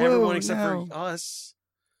 hey, whoa, Everyone except no. for us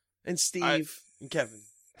and Steve and Kevin.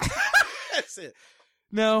 That's it.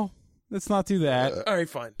 No, let's not do that. All right,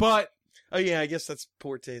 fine. But Oh yeah, I guess that's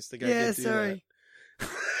poor taste. The guy Yeah, did do sorry. that.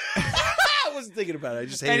 I wasn't thinking about it. I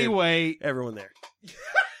just hated anyway, everyone there.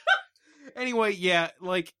 yeah,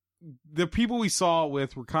 like the people we saw it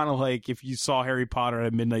with were kind of like if you saw Harry Potter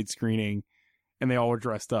at a midnight screening, and they all were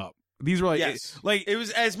dressed up. These were like, Yes. like It was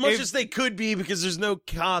as much If- as they could be because there's no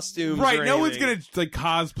costumes. right. or No one's anything. gonna like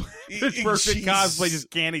cosplay. Pitch Perfect Jesus. cosplay just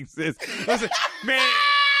can't exist. Listen, man.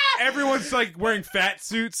 Everyone's like wearing fat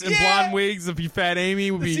suits and Yeah. blonde wigs. If you Fat Amy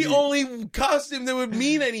would It's be the only costume that would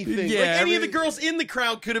mean anything. Yeah, like any of the every- girls in the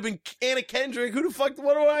crowd could have been Anna Kendrick. Who the fuck?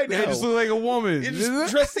 What do I know? They just look like a woman. You're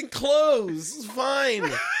just dressed in clothes. It's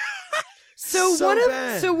fine. So,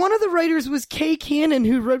 bad. one of the writers was Kay Cannon,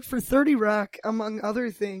 who wrote for 30 Rock, among other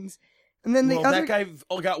things. And then the well, other that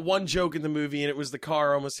guy got one joke in the movie, and it was the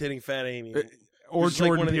car almost hitting Fat Amy. or It's like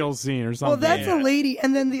Jordan one of the- Peele scene or well, something. that's Yeah. a lady,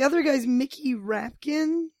 and then the other guy's Mickey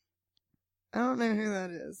Rapkin. I don't know who that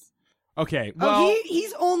is. Okay. Well, Oh,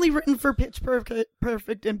 he's only written for Pitch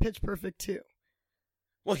Perfect and Pitch Perfect 2.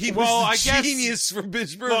 Well, he Well, was the I guess- genius from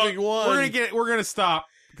Pitch look, Perfect 1. we're gonna stop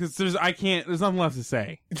because there's nothing left to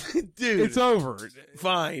say. Dude, It's over.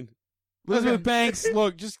 fine. Elizabeth Okay. Banks,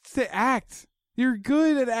 look, just act. You're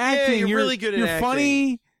good at acting. you're really good at You're acting.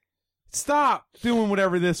 funny. Stop doing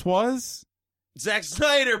whatever this was. Zack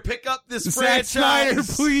Snyder, pick up this Zack franchise. Snyder,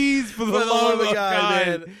 please, for the love of God.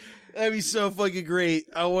 man. That'd be so fucking great.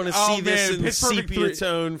 I want to Oh, see this man, in Pitch Perfect sepia 3.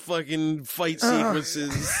 tone fucking fight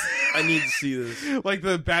sequences. I need to see this. Like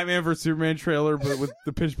the Batman vs Superman trailer, but with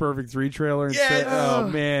the Pitch Perfect 3 trailer instead. Yeah. Oh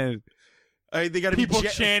man, They got to people be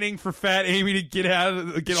chanting for Fat Amy to get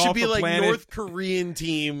should off be the like planet. North Korean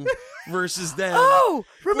team versus them. Oh,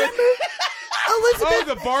 remember Oh,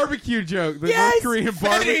 Elizabeth the barbecue joke. The Yes! North Korean Fat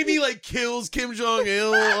barbecue. Amy like kills Kim Jong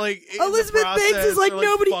Il. Like in the Elizabeth Banks is process, like, or,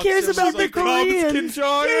 nobody fucks cares him. about She's the like, Koreans. Kim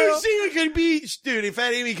Jong Dude, Il. she could be, dude. If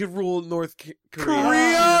Fat Amy could rule North Korea,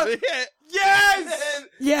 Korea? Yeah. Yes,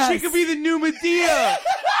 Yes. she could be the new Medea.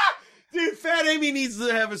 Dude, Fat Amy needs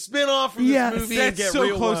to have a spin-off from Yes. this movie and That's get so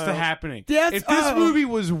real close wild. to happening. That's- if this oh. movie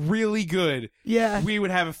was really good, Yeah. we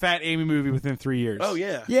would have a Fat Amy movie within 3 years. Oh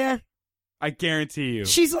yeah. Yeah. I guarantee you.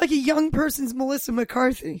 She's like a young person's Melissa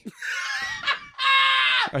McCarthy.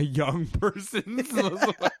 A young person's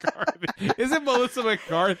Melissa McCarthy. Isn't Melissa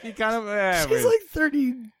McCarthy kind of? She's like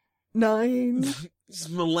 30. 9. This is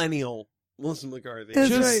millennial Melissa McCarthy. That's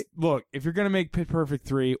Just right. look, if you're gonna make Pitch Perfect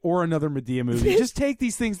 3 or another Medea movie, just take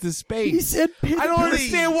these things to He space. said Pitch I don't Perfect.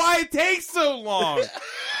 understand why it takes so long.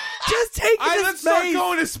 Just take it to Let's start space.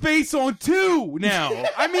 going to space on 2 now.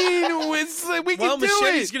 I mean, it's like we Well, can do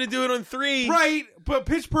Machete's it. going to do it on 3. Right, but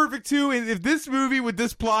Pitch Perfect 2, and if this movie with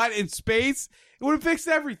this plot in space, it would have fixed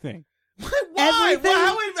everything. Why? Everything-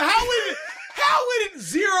 How would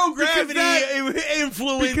zero gravity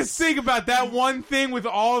influence? Because think about that one thing with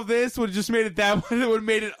all of this would have just made it that it would have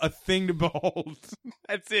made it a thing to behold.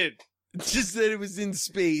 That's it. Just that it was in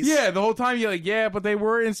space. Yeah, the whole time you're like, yeah, but they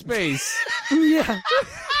were in space. Yeah.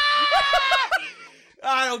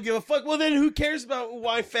 I don't give a fuck. Well, then who cares about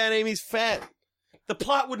why Fat Amy's fat? The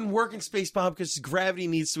plot wouldn't work in Space Bob because gravity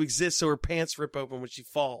needs to exist so her pants rip open when she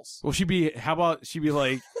falls. Well, how about she'd be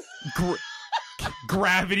like,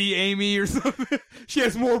 Gravity Amy or something? She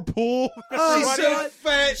has more pull. She's so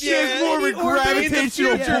fat. She has more of a In the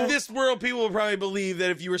gravitational future pull. of this world, people will probably believe that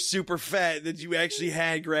if you were super fat, that you actually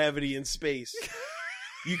had gravity in space.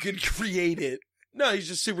 You could create it. No, he's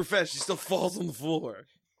just super fat. She still falls on the floor.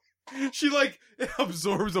 She like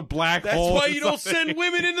absorbs a black That's hole. why or you don't something. send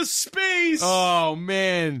women into space. Oh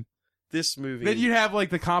man. This movie. Then you'd have like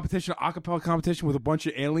the competition, acapella competition with a bunch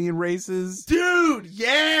of alien races. Dude,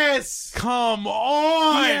 yes! Come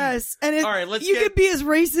on. Yes. And All right, let's you get- could be as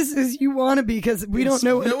racist as you want to be because we don't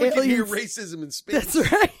know what no one can hear aliens... racism in space.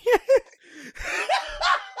 That's right.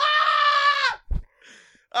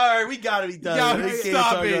 All right, we gotta be done. Gotta We can't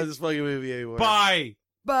stop talk it. about this fucking movie anymore. Bye.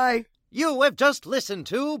 Bye. You have just listened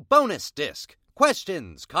to Bonus Disc.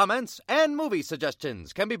 Questions, comments, and movie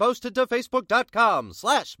suggestions can be posted to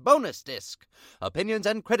Facebook.com/Bonus Disc. Opinions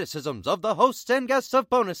and criticisms of the hosts and guests of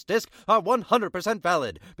Bonus Disc are 100%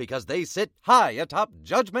 valid because they sit high atop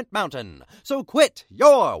Judgment Mountain. So quit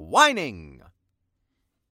your whining.